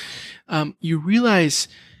because you realize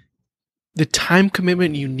the time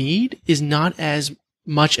commitment you need is not as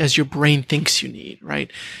much as your brain thinks you need,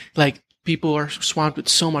 right? Like people are swamped with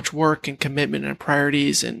so much work and commitment and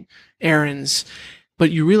priorities and errands,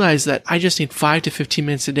 but you realize that I just need 5 to 15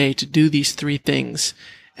 minutes a day to do these 3 things,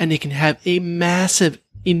 and it can have a massive,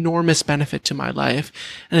 enormous benefit to my life.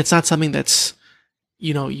 And it's not something that's,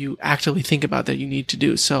 you actively think about that you need to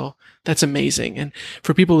do. So that's amazing. And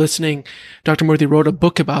for people listening, Dr. Murthy wrote a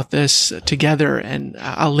book about this together, and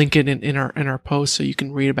I'll link it in our post so you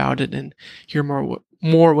can read about it and hear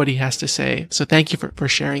more what he has to say. So thank you for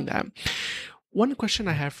sharing that. One question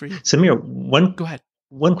I have for you. Samir, go ahead.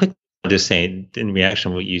 One quick, I'll just say in reaction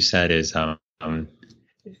to what you said is,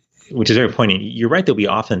 which is very poignant. You're right that we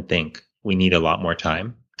often think we need a lot more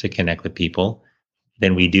time to connect with people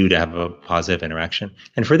than we do to have a positive interaction.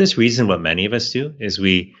 And for this reason, what many of us do is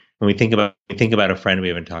when we think about a friend we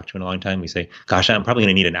haven't talked to in a long time, we say, gosh, I'm probably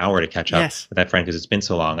going to need an hour to catch up with that friend because it's been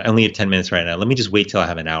so long. I only have 10 minutes right now. Let me just wait till I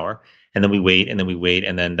have an hour. And then we wait and then we wait.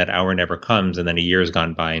 And then that hour never comes. And then a year has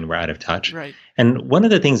gone by and we're out of touch. Right. And one of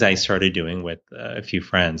the things I started doing with a few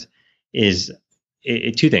friends is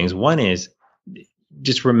 2 things. One is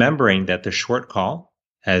just remembering that the short call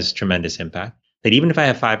has tremendous impact. That even if I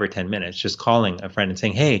have 5 or 10 minutes, just calling a friend and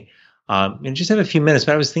saying, hey, just have a few minutes,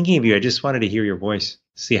 but I was thinking of you. I just wanted to hear your voice,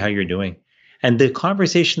 see how you're doing. And the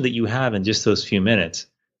conversation that you have in just those few minutes,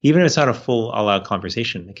 even if it's not a full all-out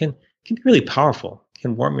conversation, it can be really powerful. It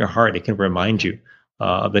can warm your heart. It can remind you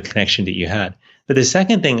of the connection that you had. But the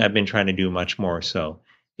second thing I've been trying to do much more so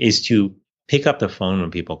is to pick up the phone when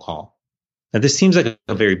people call. Now, this seems like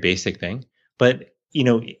a very basic thing, but,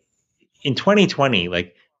 in 2020,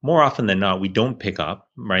 like, more often than not, we don't pick up,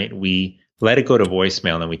 right? We let it go to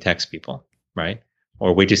voicemail and then we text people, right?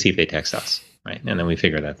 Or wait to see if they text us, right? And then we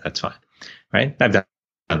figure that that's fine, right? I've done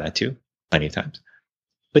that too, plenty of times.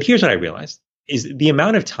 But here's what I realized is the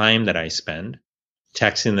amount of time that I spend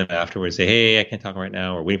texting them afterwards, say, hey, I can't talk right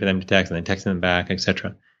now, or wait for them to text and then texting them back,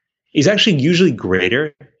 etc., is actually usually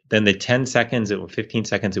greater than the 10 seconds or 15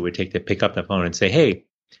 seconds it would take to pick up the phone and say, hey,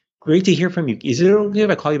 great to hear from you. Is it okay if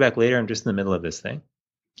I call you back later? I'm just in the middle of this thing.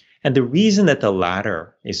 And the reason that the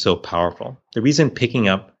latter is so powerful, the reason picking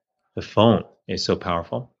up the phone is so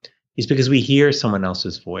powerful, is because we hear someone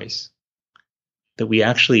else's voice, that we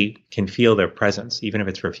actually can feel their presence, even if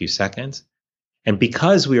it's for a few seconds. And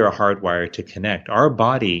because we are hardwired to connect, our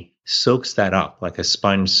body soaks that up like a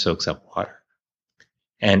sponge soaks up water.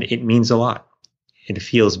 And it means a lot. It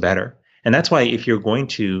feels better. And that's why if you're going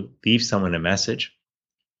to leave someone a message,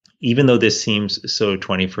 even though this seems so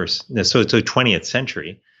 20th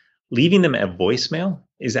century, leaving them a voicemail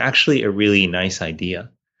is actually a really nice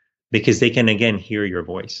idea because they can, again, hear your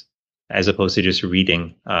voice as opposed to just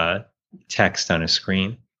reading text on a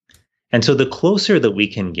screen. And so the closer that we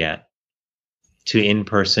can get to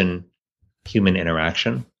in-person human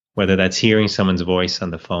interaction, whether that's hearing someone's voice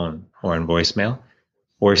on the phone or on voicemail,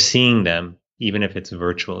 or seeing them, even if it's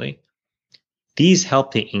virtually, these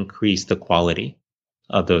help to increase the quality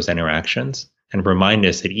of those interactions and remind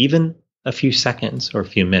us that even a few seconds or a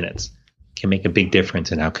few minutes can make a big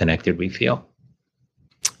difference in how connected we feel.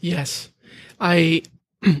 Yes, I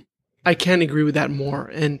can't agree with that more.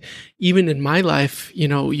 And even in my life,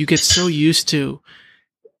 you get so used to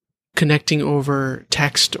connecting over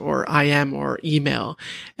text or IM or email.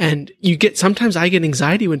 And sometimes I get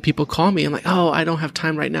anxiety when people call me. I'm like, oh, I don't have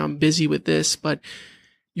time right now. I'm busy with this. But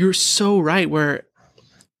you're so right, where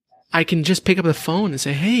I can just pick up the phone and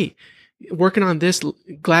say, hey, working on this,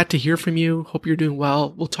 glad to hear from you. Hope you're doing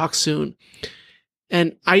well. We'll talk soon.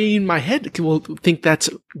 And I, in my head, will think that's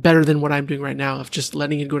better than what I'm doing right now of just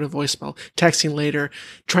letting it go to voicemail, texting later,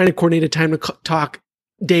 trying to coordinate a time to talk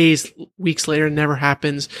days, weeks later, it never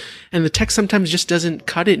happens. And the text sometimes just doesn't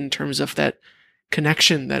cut it in terms of that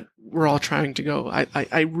connection that we're all trying to go.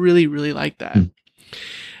 I really, really like that.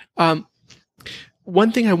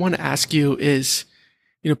 One thing I want to ask you is,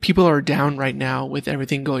 people are down right now with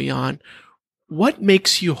everything going on. What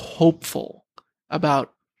makes you hopeful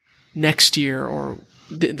about next year or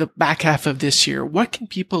the back half of this year? What can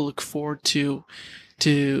people look forward to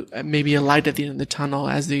maybe a light at the end of the tunnel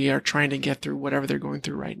as they are trying to get through whatever they're going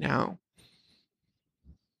through right now?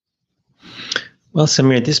 Well,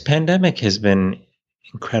 Samir, this pandemic has been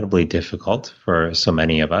incredibly difficult for so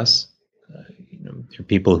many of us. There are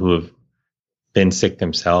people who have been sick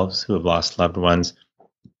themselves, who have lost loved ones.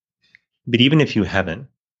 But even if you haven't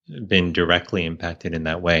been directly impacted in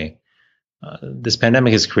that way, this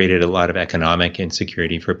pandemic has created a lot of economic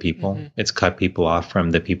insecurity for people. Mm-hmm. It's cut people off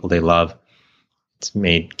from the people they love. It's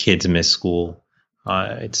made kids miss school.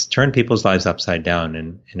 It's turned people's lives upside down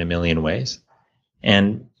in a million ways.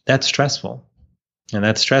 And that's stressful. And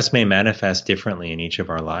that stress may manifest differently in each of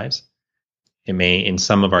our lives. It may, in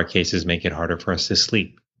some of our cases, make it harder for us to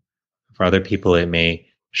sleep. For other people, it may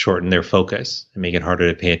shorten their focus and make it harder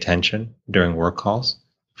to pay attention during work calls.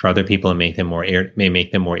 For other people, it may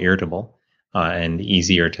make them more irritable and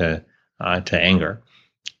easier to anger.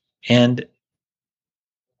 And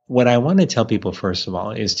what I want to tell people, first of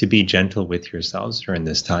all, is to be gentle with yourselves during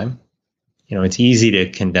this time. It's easy to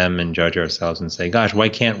condemn and judge ourselves and say, gosh, why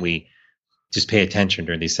can't we just pay attention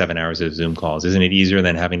during these 7 hours of Zoom calls? Isn't it easier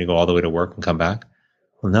than having to go all the way to work and come back?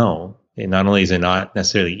 Well, no. Not only is it not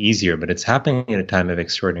necessarily easier, but it's happening at a time of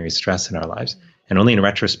extraordinary stress in our lives. And only in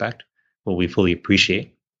retrospect will we fully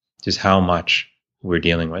appreciate just how much we're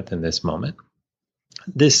dealing with in this moment.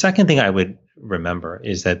 The second thing I would remember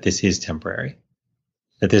is that this is temporary,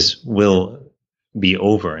 that this will be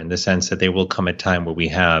over in the sense that there will come a time where we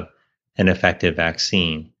have an effective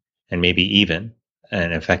vaccine and maybe even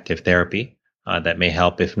an effective therapy that may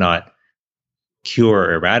help, if not cure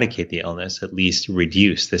or eradicate the illness, at least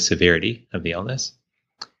reduce the severity of the illness.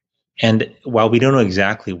 And while we don't know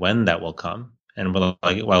exactly when that will come, and while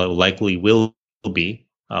it likely will be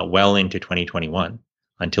well into 2021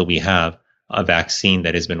 until we have a vaccine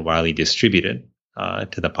that has been widely distributed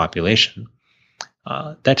to the population,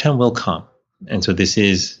 that time will come. And so this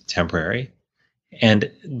is temporary.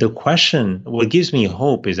 And the question, what gives me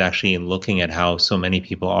hope is actually in looking at how so many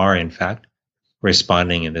people are, in fact,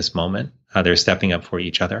 responding in this moment, how they're stepping up for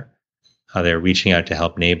each other, how they're reaching out to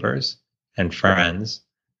help neighbors and friends,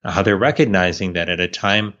 how they're recognizing that at a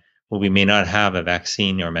time when we may not have a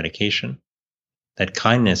vaccine or medication, that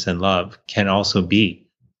kindness and love can also be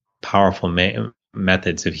powerful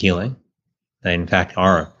methods of healing, that in fact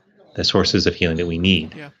are the sources of healing that we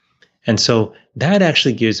need. Yeah. And so that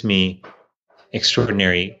actually gives me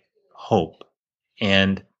extraordinary hope.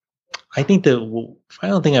 And I think the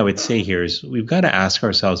final thing I would say here is we've got to ask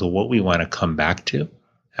ourselves what we want to come back to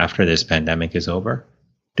after this pandemic is over.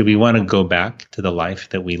 Do we want to go back to the life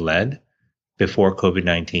that we led before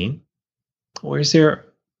COVID-19? Or is there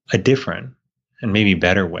a different and maybe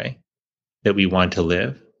better way that we want to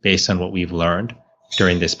live based on what we've learned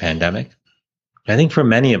during this pandemic? I think for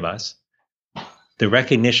many of us, the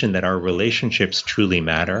recognition that our relationships truly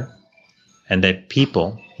matter and that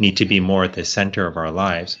people need to be more at the center of our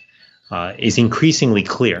lives is increasingly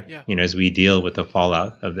clear, Yeah. as we deal with the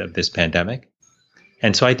fallout of this pandemic.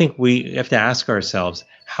 And so I think we have to ask ourselves,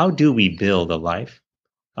 how do we build a life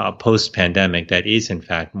post-pandemic that is, in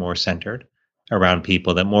fact, more centered around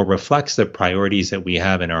people, that more reflects the priorities that we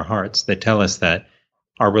have in our hearts, that tell us that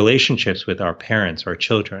our relationships with our parents, our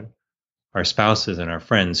children, our spouses, and our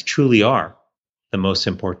friends truly are the most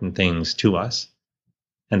important things to us,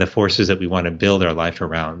 and the forces that we want to build our life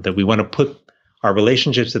around, that we want to put our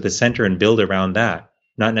relationships at the center and build around that,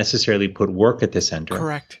 not necessarily put work at the center.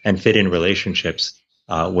 Correct. And fit in relationships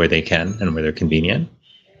where they can and where they're convenient.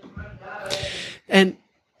 And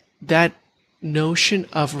that notion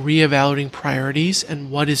of reevaluating priorities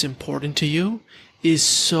and what is important to you is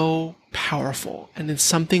so powerful. And it's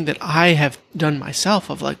something that I have done myself,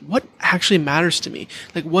 of like, what actually matters to me?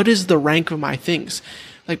 Like, what is the rank of my things?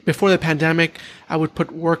 Like before the pandemic, I would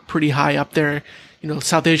put work pretty high up there.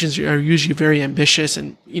 South Asians are usually very ambitious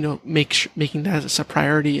and, making that as a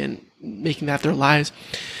priority and making that their lives.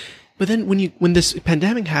 But then when this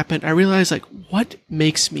pandemic happened, I realized, like, what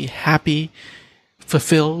makes me happy,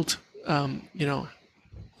 fulfilled,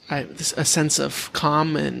 a sense of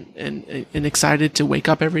calm and excited to wake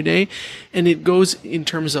up every day. And it goes in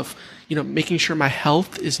terms of, making sure my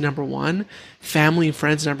health is number one, family and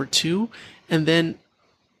friends number two, and then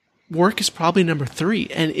work is probably number three.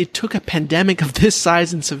 And it took a pandemic of this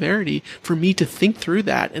size and severity for me to think through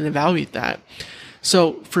that and evaluate that.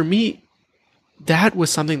 So for me, that was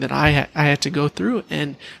something that I had to go through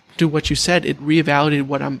and do what you said. It reevaluated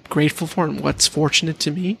what I'm grateful for and what's fortunate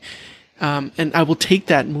to me. And I will take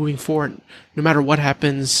that moving forward, no matter what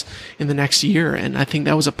happens in the next year. And I think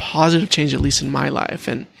that was a positive change, at least in my life.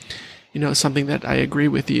 And, something that I agree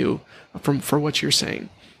with you for what you're saying.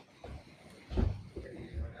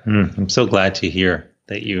 I'm so glad to hear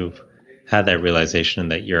that you've had that realization,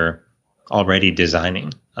 that you're already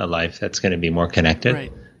designing a life that's going to be more connected.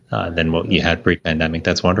 Right. Than what you had pre-pandemic.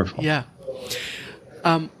 That's wonderful. Yeah.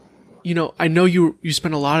 I know you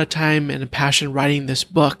spent a lot of time and a passion writing this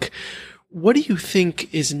book. What do you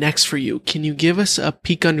think is next for you? Can you give us a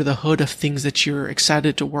peek under the hood of things that you're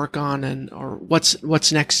excited to work on, or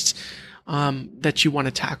what's next that you want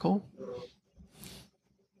to tackle?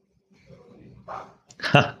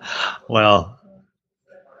 Well,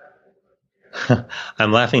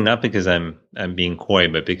 I'm laughing not because I'm being coy,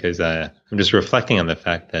 but because I'm just reflecting on the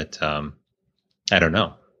fact that I don't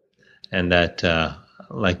know, and that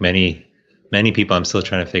like many people, I'm still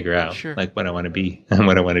trying to figure out like what I want to be and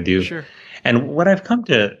what I want to do. Sure. And what I've come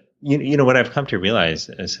to what I've come to realize,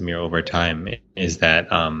 Samir, over time is that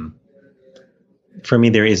for me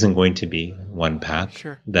there isn't going to be one path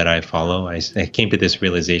that I follow. I came to this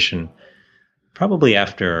realization probably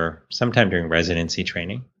after sometime during residency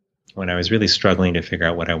training, when I was really struggling to figure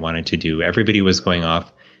out what I wanted to do. Everybody was going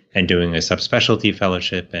off and doing a subspecialty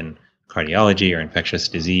fellowship in cardiology or infectious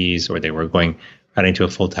disease, or they were going out into a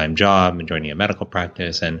full-time job and joining a medical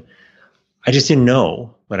practice. And I just didn't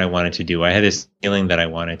know what I wanted to do. I had this feeling that I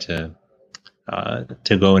wanted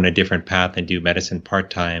to go in a different path and do medicine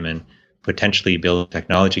part-time and potentially build a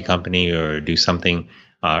technology company or do something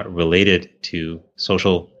related to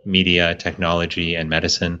social media, technology, and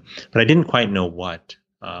medicine. But I didn't quite know what.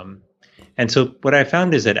 And so what I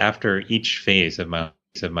found is that after each phase of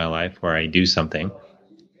my life where I do something,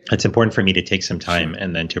 it's important for me to take some time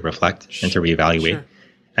and then to reflect and to reevaluate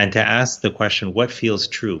and to ask the question, what feels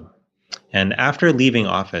true? And after leaving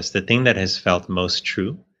office, the thing that has felt most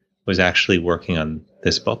true was actually working on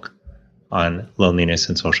this book on loneliness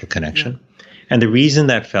and social connection. Yeah. And the reason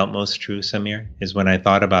that felt most true, Samir, is when I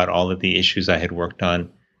thought about all of the issues I had worked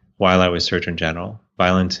on while I was Surgeon General: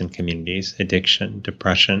 violence in communities, addiction,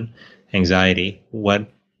 depression, anxiety.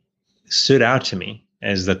 What stood out to me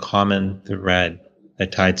as the common thread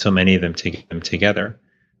that tied so many of them together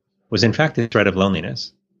was, in fact, the thread of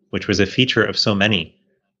loneliness, which was a feature of so many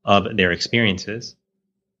of their experiences,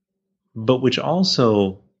 but which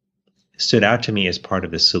also stood out to me as part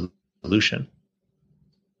of the solution.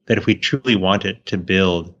 That if we truly wanted to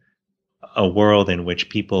build a world in which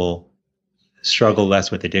people struggle less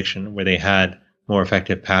with addiction, where they had more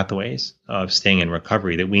effective pathways of staying in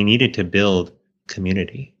recovery, that we needed to build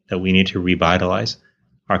community, that we need to revitalize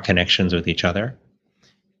our connections with each other.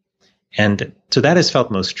 And so that has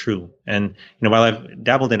felt most true. And, while I've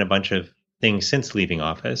dabbled in a bunch of things since leaving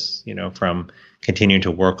office, from continuing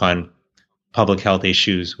to work on public health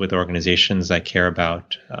issues with organizations I care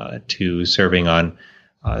about, to serving on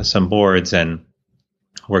some boards and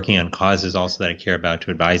working on causes also that I care about,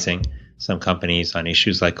 to advising some companies on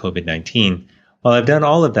issues like COVID-19. While I've done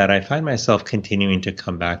all of that, I find myself continuing to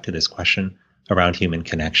come back to this question around human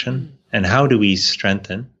connection and how do we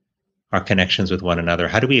strengthen our connections with one another?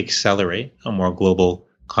 How do we accelerate a more global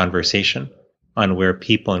conversation on where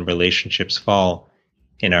people and relationships fall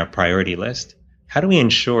in our priority list? How do we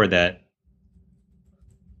ensure that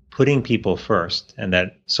putting people first and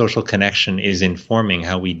that social connection is informing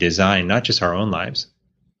how we design not just our own lives,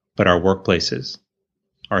 but our workplaces,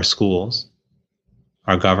 our schools,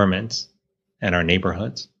 our governments, and our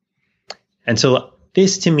neighborhoods? And so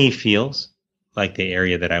this to me feels like the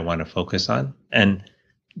area that I want to focus on. And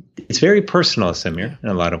it's very personal, Samir, in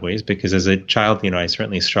a lot of ways, because as a child, I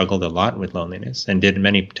certainly struggled a lot with loneliness and did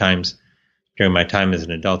many times during my time as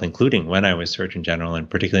an adult, including when I was Surgeon General and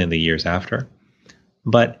particularly in the years after.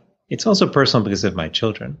 But it's also personal because of my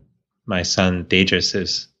children. My son, Tejas,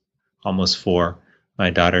 is almost 4. My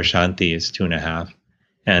daughter, Shanti, is 2.5.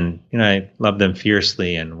 And, I love them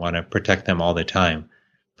fiercely and want to protect them all the time.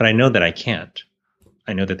 But I know that I can't.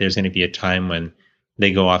 I know that there's going to be a time when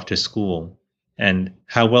they go off to school, and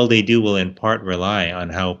how well they do will in part rely on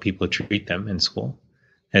how people treat them in school.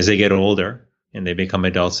 As they get older and they become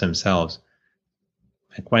adults themselves,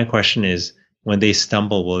 my question is, when they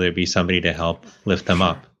stumble, will there be somebody to help lift them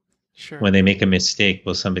up? Sure. When they make a mistake,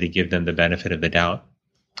 will somebody give them the benefit of the doubt?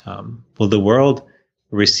 Will the world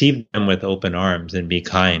receive them with open arms and be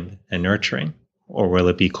kind and nurturing? Or will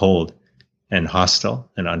it be cold and hostile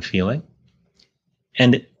and unfeeling?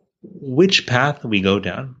 And which path we go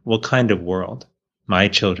down, what kind of world my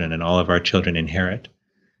children and all of our children inherit,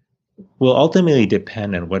 will ultimately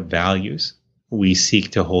depend on what values we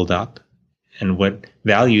seek to hold up and what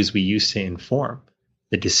values we use to inform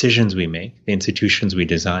the decisions we make, the institutions we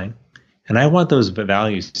design. And I want those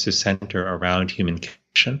values to center around human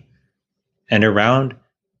connection and around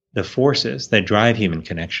the forces that drive human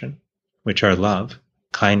connection, which are love,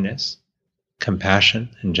 kindness,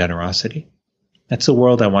 compassion, and generosity. That's the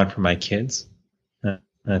world I want for my kids.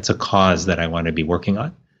 That's a cause that I want to be working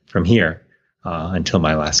on from here until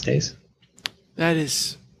my last days. That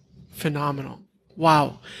is phenomenal.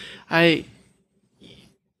 Wow. I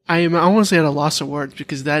am honestly at a loss of words,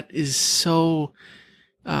 because that is so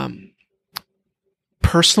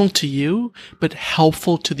personal to you, but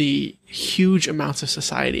helpful to the huge amounts of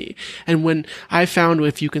society. And when I found,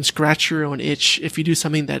 if you can scratch your own itch, if you do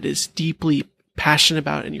something that is deeply passionate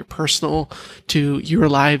about and you're personal to your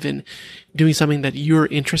life and doing something that you're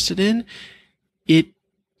interested in, it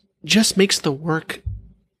just makes the work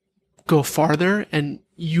go farther, and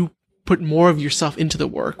you put more of yourself into the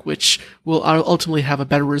work, which will ultimately have a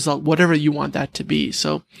better result, whatever you want that to be.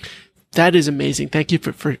 So that is amazing. Thank you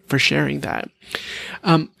for sharing that.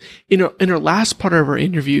 In our last part of our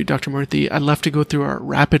interview, Dr. Murthy, I'd love to go through our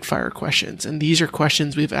rapid fire questions. And these are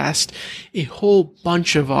questions we've asked a whole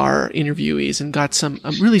bunch of our interviewees and got some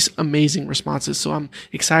really amazing responses. So I'm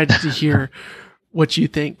excited to hear what you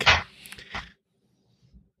think.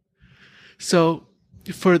 So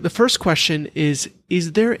for the first question is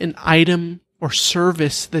there an item or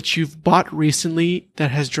service that you've bought recently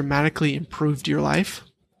that has dramatically improved your life?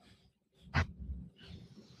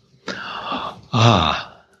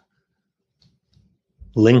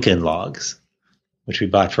 Lincoln Logs, which we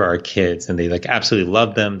bought for our kids, and they absolutely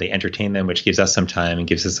love them. They entertain them, which gives us some time and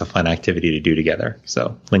gives us a fun activity to do together.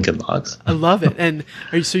 So Lincoln Logs. I love it. And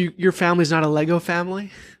your family's not a Lego family?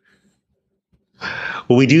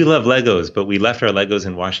 Well, we do love Legos, but we left our Legos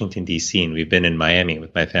in Washington, D.C., and we've been in Miami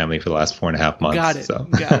with my family for the last 4.5 months. Got it.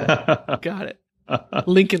 So. Got it.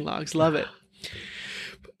 Lincoln Logs. Love it.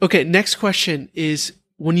 Okay. Next question is,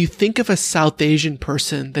 when you think of a South Asian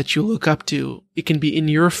person that you look up to, it can be in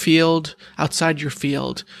your field, outside your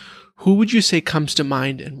field, who would you say comes to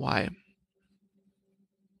mind and why?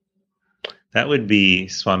 That would be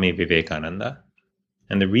Swami Vivekananda.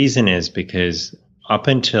 And the reason is because up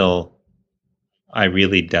until I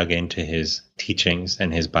really dug into his teachings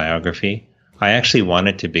and his biography, I actually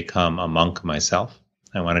wanted to become a monk myself.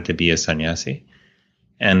 I wanted to be a sannyasi.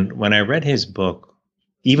 And when I read his book,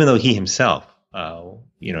 even though he himself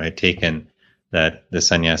had taken the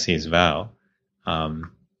sannyasi's vow,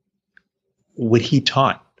 what he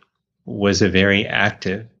taught was a very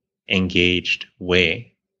active, engaged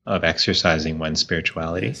way of exercising one's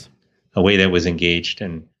spirituality, yes. A way that was engaged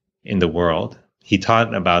in the world. He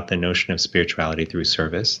taught about the notion of spirituality through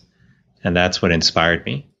service, and that's what inspired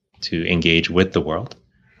me to engage with the world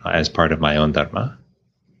as part of my own dharma.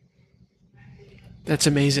 That's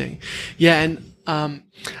amazing. Yeah, and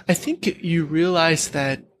I think you realize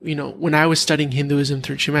that, when I was studying Hinduism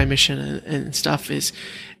through Chinmaya Mission and stuff, is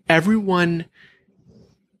everyone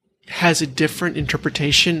has a different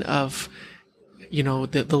interpretation of,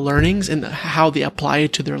 the learnings and how they apply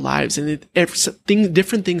it to their lives. And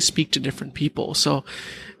different things speak to different people. So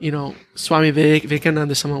Swami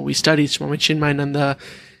Vivekananda, someone we studied, Swami Chinmayananda,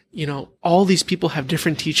 all these people have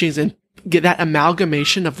different teachings, and get that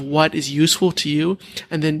amalgamation of what is useful to you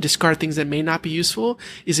and then discard things that may not be useful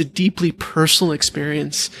is a deeply personal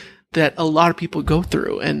experience that a lot of people go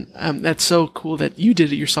through. And that's so cool that you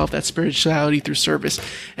did it yourself, that spirituality through service,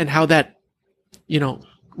 and how that,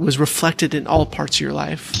 was reflected in all parts of your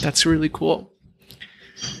life. That's really cool.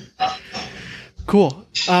 Cool.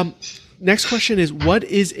 Next question is, what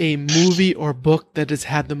is a movie or book that has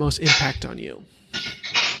had the most impact on you?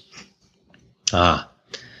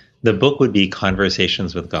 The book would be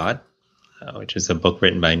Conversations with God, which is a book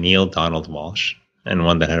written by Neale Donald Walsch, and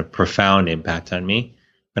one that had a profound impact on me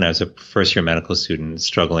when I was a first-year medical student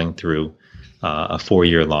struggling through a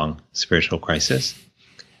 4-year-long spiritual crisis.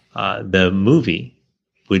 The movie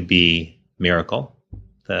would be Miracle,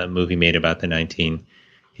 the movie made about the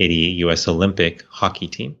 1980 U.S. Olympic hockey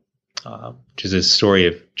team, which is a story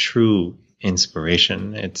of true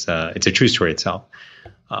inspiration. It's a true story itself.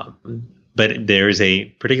 But there's a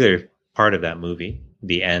particular part of that movie,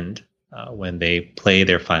 the end, when they play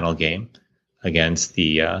their final game against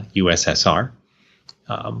the USSR,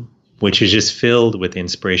 which is just filled with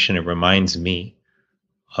inspiration. It reminds me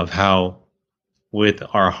of how, with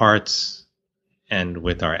our hearts and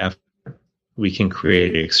with our effort, we can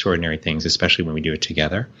create extraordinary things, especially when we do it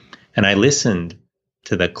together. And I listened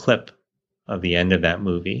to the clip of the end of that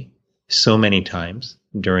movie so many times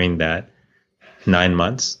during that 9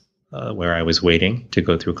 months where I was waiting to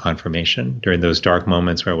go through confirmation. During those dark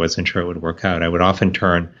moments where I wasn't sure it would work out, I would often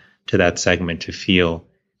turn to that segment to feel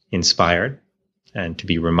inspired and to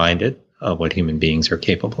be reminded of what human beings are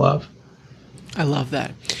capable of. I love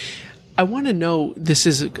that. I want to know, this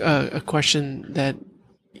is a question that,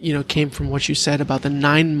 came from what you said about the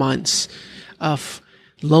 9 months of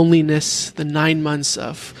loneliness, the 9 months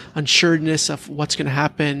of unsureness of what's going to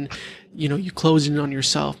happen, you closing on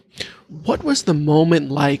yourself. What was the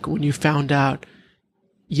moment like when you found out,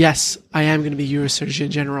 yes, I am going to be U.S.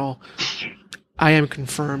 Surgeon General, I am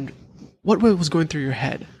confirmed? What was going through your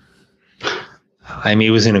head?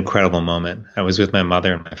 It was an incredible moment. I was with my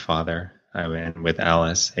mother and my father. I went with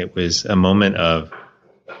Alice. It was a moment of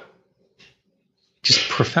just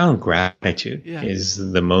profound gratitude. Yeah. Is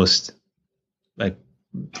the most,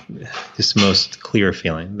 this most clear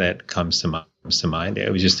feeling that comes to mind.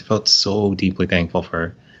 It felt so deeply thankful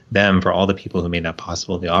for them, for all the people who made that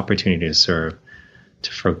possible, the opportunity to serve,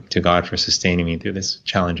 to God for sustaining me through this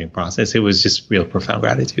challenging process. It was just real profound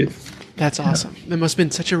gratitude. That's awesome. That must have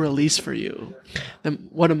been such a release for you.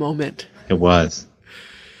 What a moment. It was.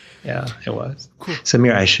 Yeah, it was. Cool.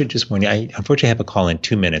 Samir, I should just warn you, I unfortunately have a call in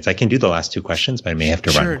 2 minutes. I can do the last 2 questions, but I may have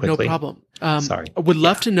to run quickly. Sure, no problem. Sorry. I would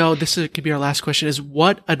love to know, could be our last question, is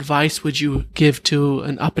what advice would you give to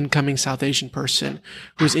an up-and-coming South Asian person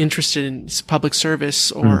who's interested in public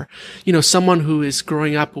service, or, someone who is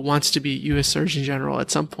growing up who wants to be U.S. Surgeon General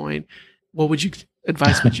at some point? What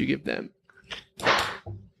advice would you give them?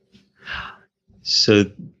 So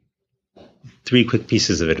 3 quick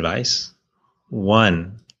pieces of advice.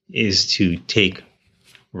 One is to take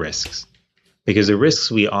risks, because the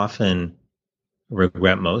risks we often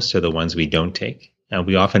regret most are the ones we don't take. And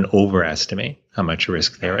we often overestimate how much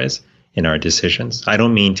risk there is in our decisions. I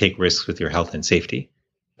don't mean take risks with your health and safety,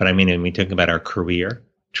 but I mean when we talk about our career,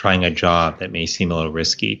 trying a job that may seem a little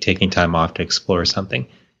risky, taking time off to explore something,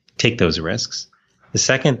 take those risks. The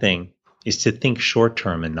second thing is to think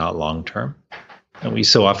short-term and not long-term. And we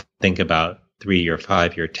so often think about 3-year,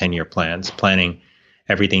 5-year, 10-year plans, planning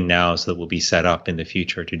everything now so that we'll be set up in the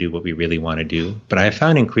future to do what we really want to do. But I have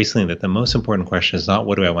found increasingly that the most important question is not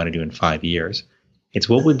what do I want to do in 5 years? It's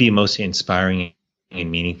what would be most inspiring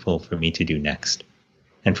and meaningful for me to do next,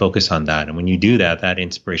 and focus on that. And when you do that, that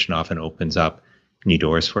inspiration often opens up new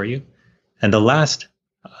doors for you. And the last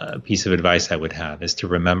piece of advice I would have is to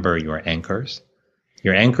remember your anchors.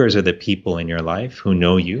 Your anchors are the people in your life who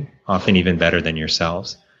know you, often even better than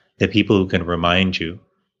yourselves, the people who can remind you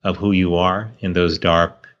of who you are in those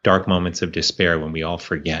dark moments of despair when we all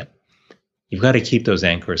forget. You've got to keep those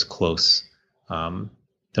anchors close.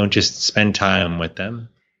 Don't just spend time with them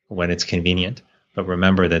when it's convenient, but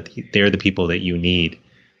remember that they're the people that you need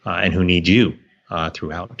and who need you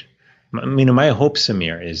throughout. My hope,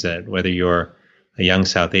 Samir, is that whether you're a young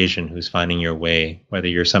South Asian who's finding your way, whether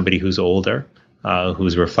you're somebody who's older,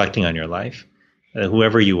 who's reflecting on your life,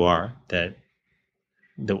 whoever you are, that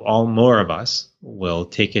all more of us will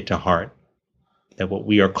take it to heart that what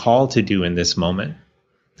we are called to do in this moment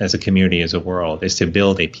as a community, as a world, is to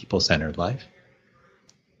build a people-centered life.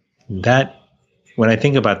 That, when I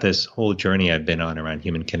think about this whole journey I've been on around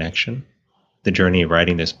human connection, the journey of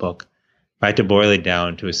writing this book, I had to boil it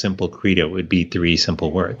down to a simple credo, it would be 3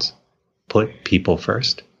 simple words. Put people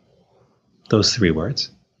first. Those 3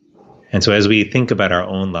 words. And so as we think about our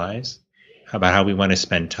own lives, about how we want to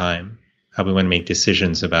spend time, how we want to make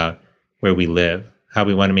decisions about where we live, how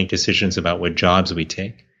we want to make decisions about what jobs we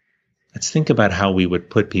take, let's think about how we would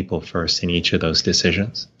put people first in each of those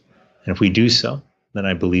decisions. And if we do so, then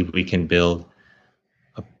I believe we can build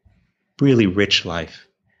a really rich life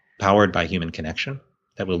powered by human connection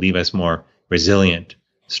that will leave us more resilient,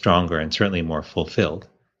 stronger, and certainly more fulfilled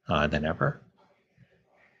than ever.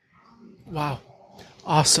 Wow.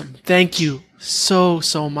 Awesome. Thank you so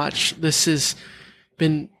much. This has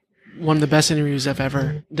been one of the best interviews I've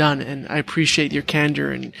ever done, and I appreciate your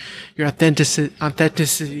candor and your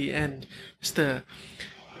authenticity and just the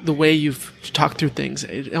way you've talked through things.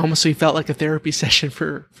 It almost felt like a therapy session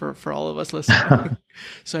for all of us listening.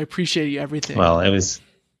 So I appreciate everything. Well, it was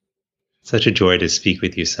such a joy to speak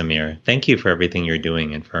with you, Samir. Thank you for everything you're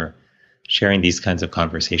doing and for sharing these kinds of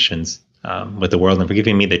conversations with the world and for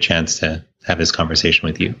giving me the chance to have this conversation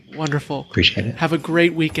with you. Wonderful. Appreciate it. Have a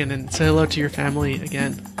great weekend and say hello to your family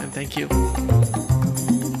again. And thank you.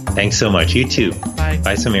 Thanks so much. You too. Bye.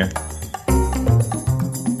 Bye, Samir.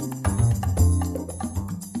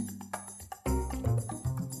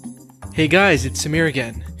 Hey guys, it's Samir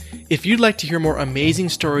again. If you'd like to hear more amazing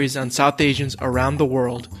stories on South Asians around the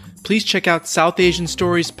world, please check out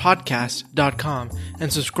SouthAsianStoriesPodcast.com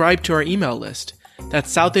and subscribe to our email list.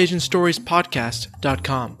 That's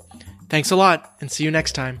SouthAsianStoriesPodcast.com. Thanks a lot, and see you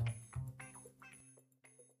next time.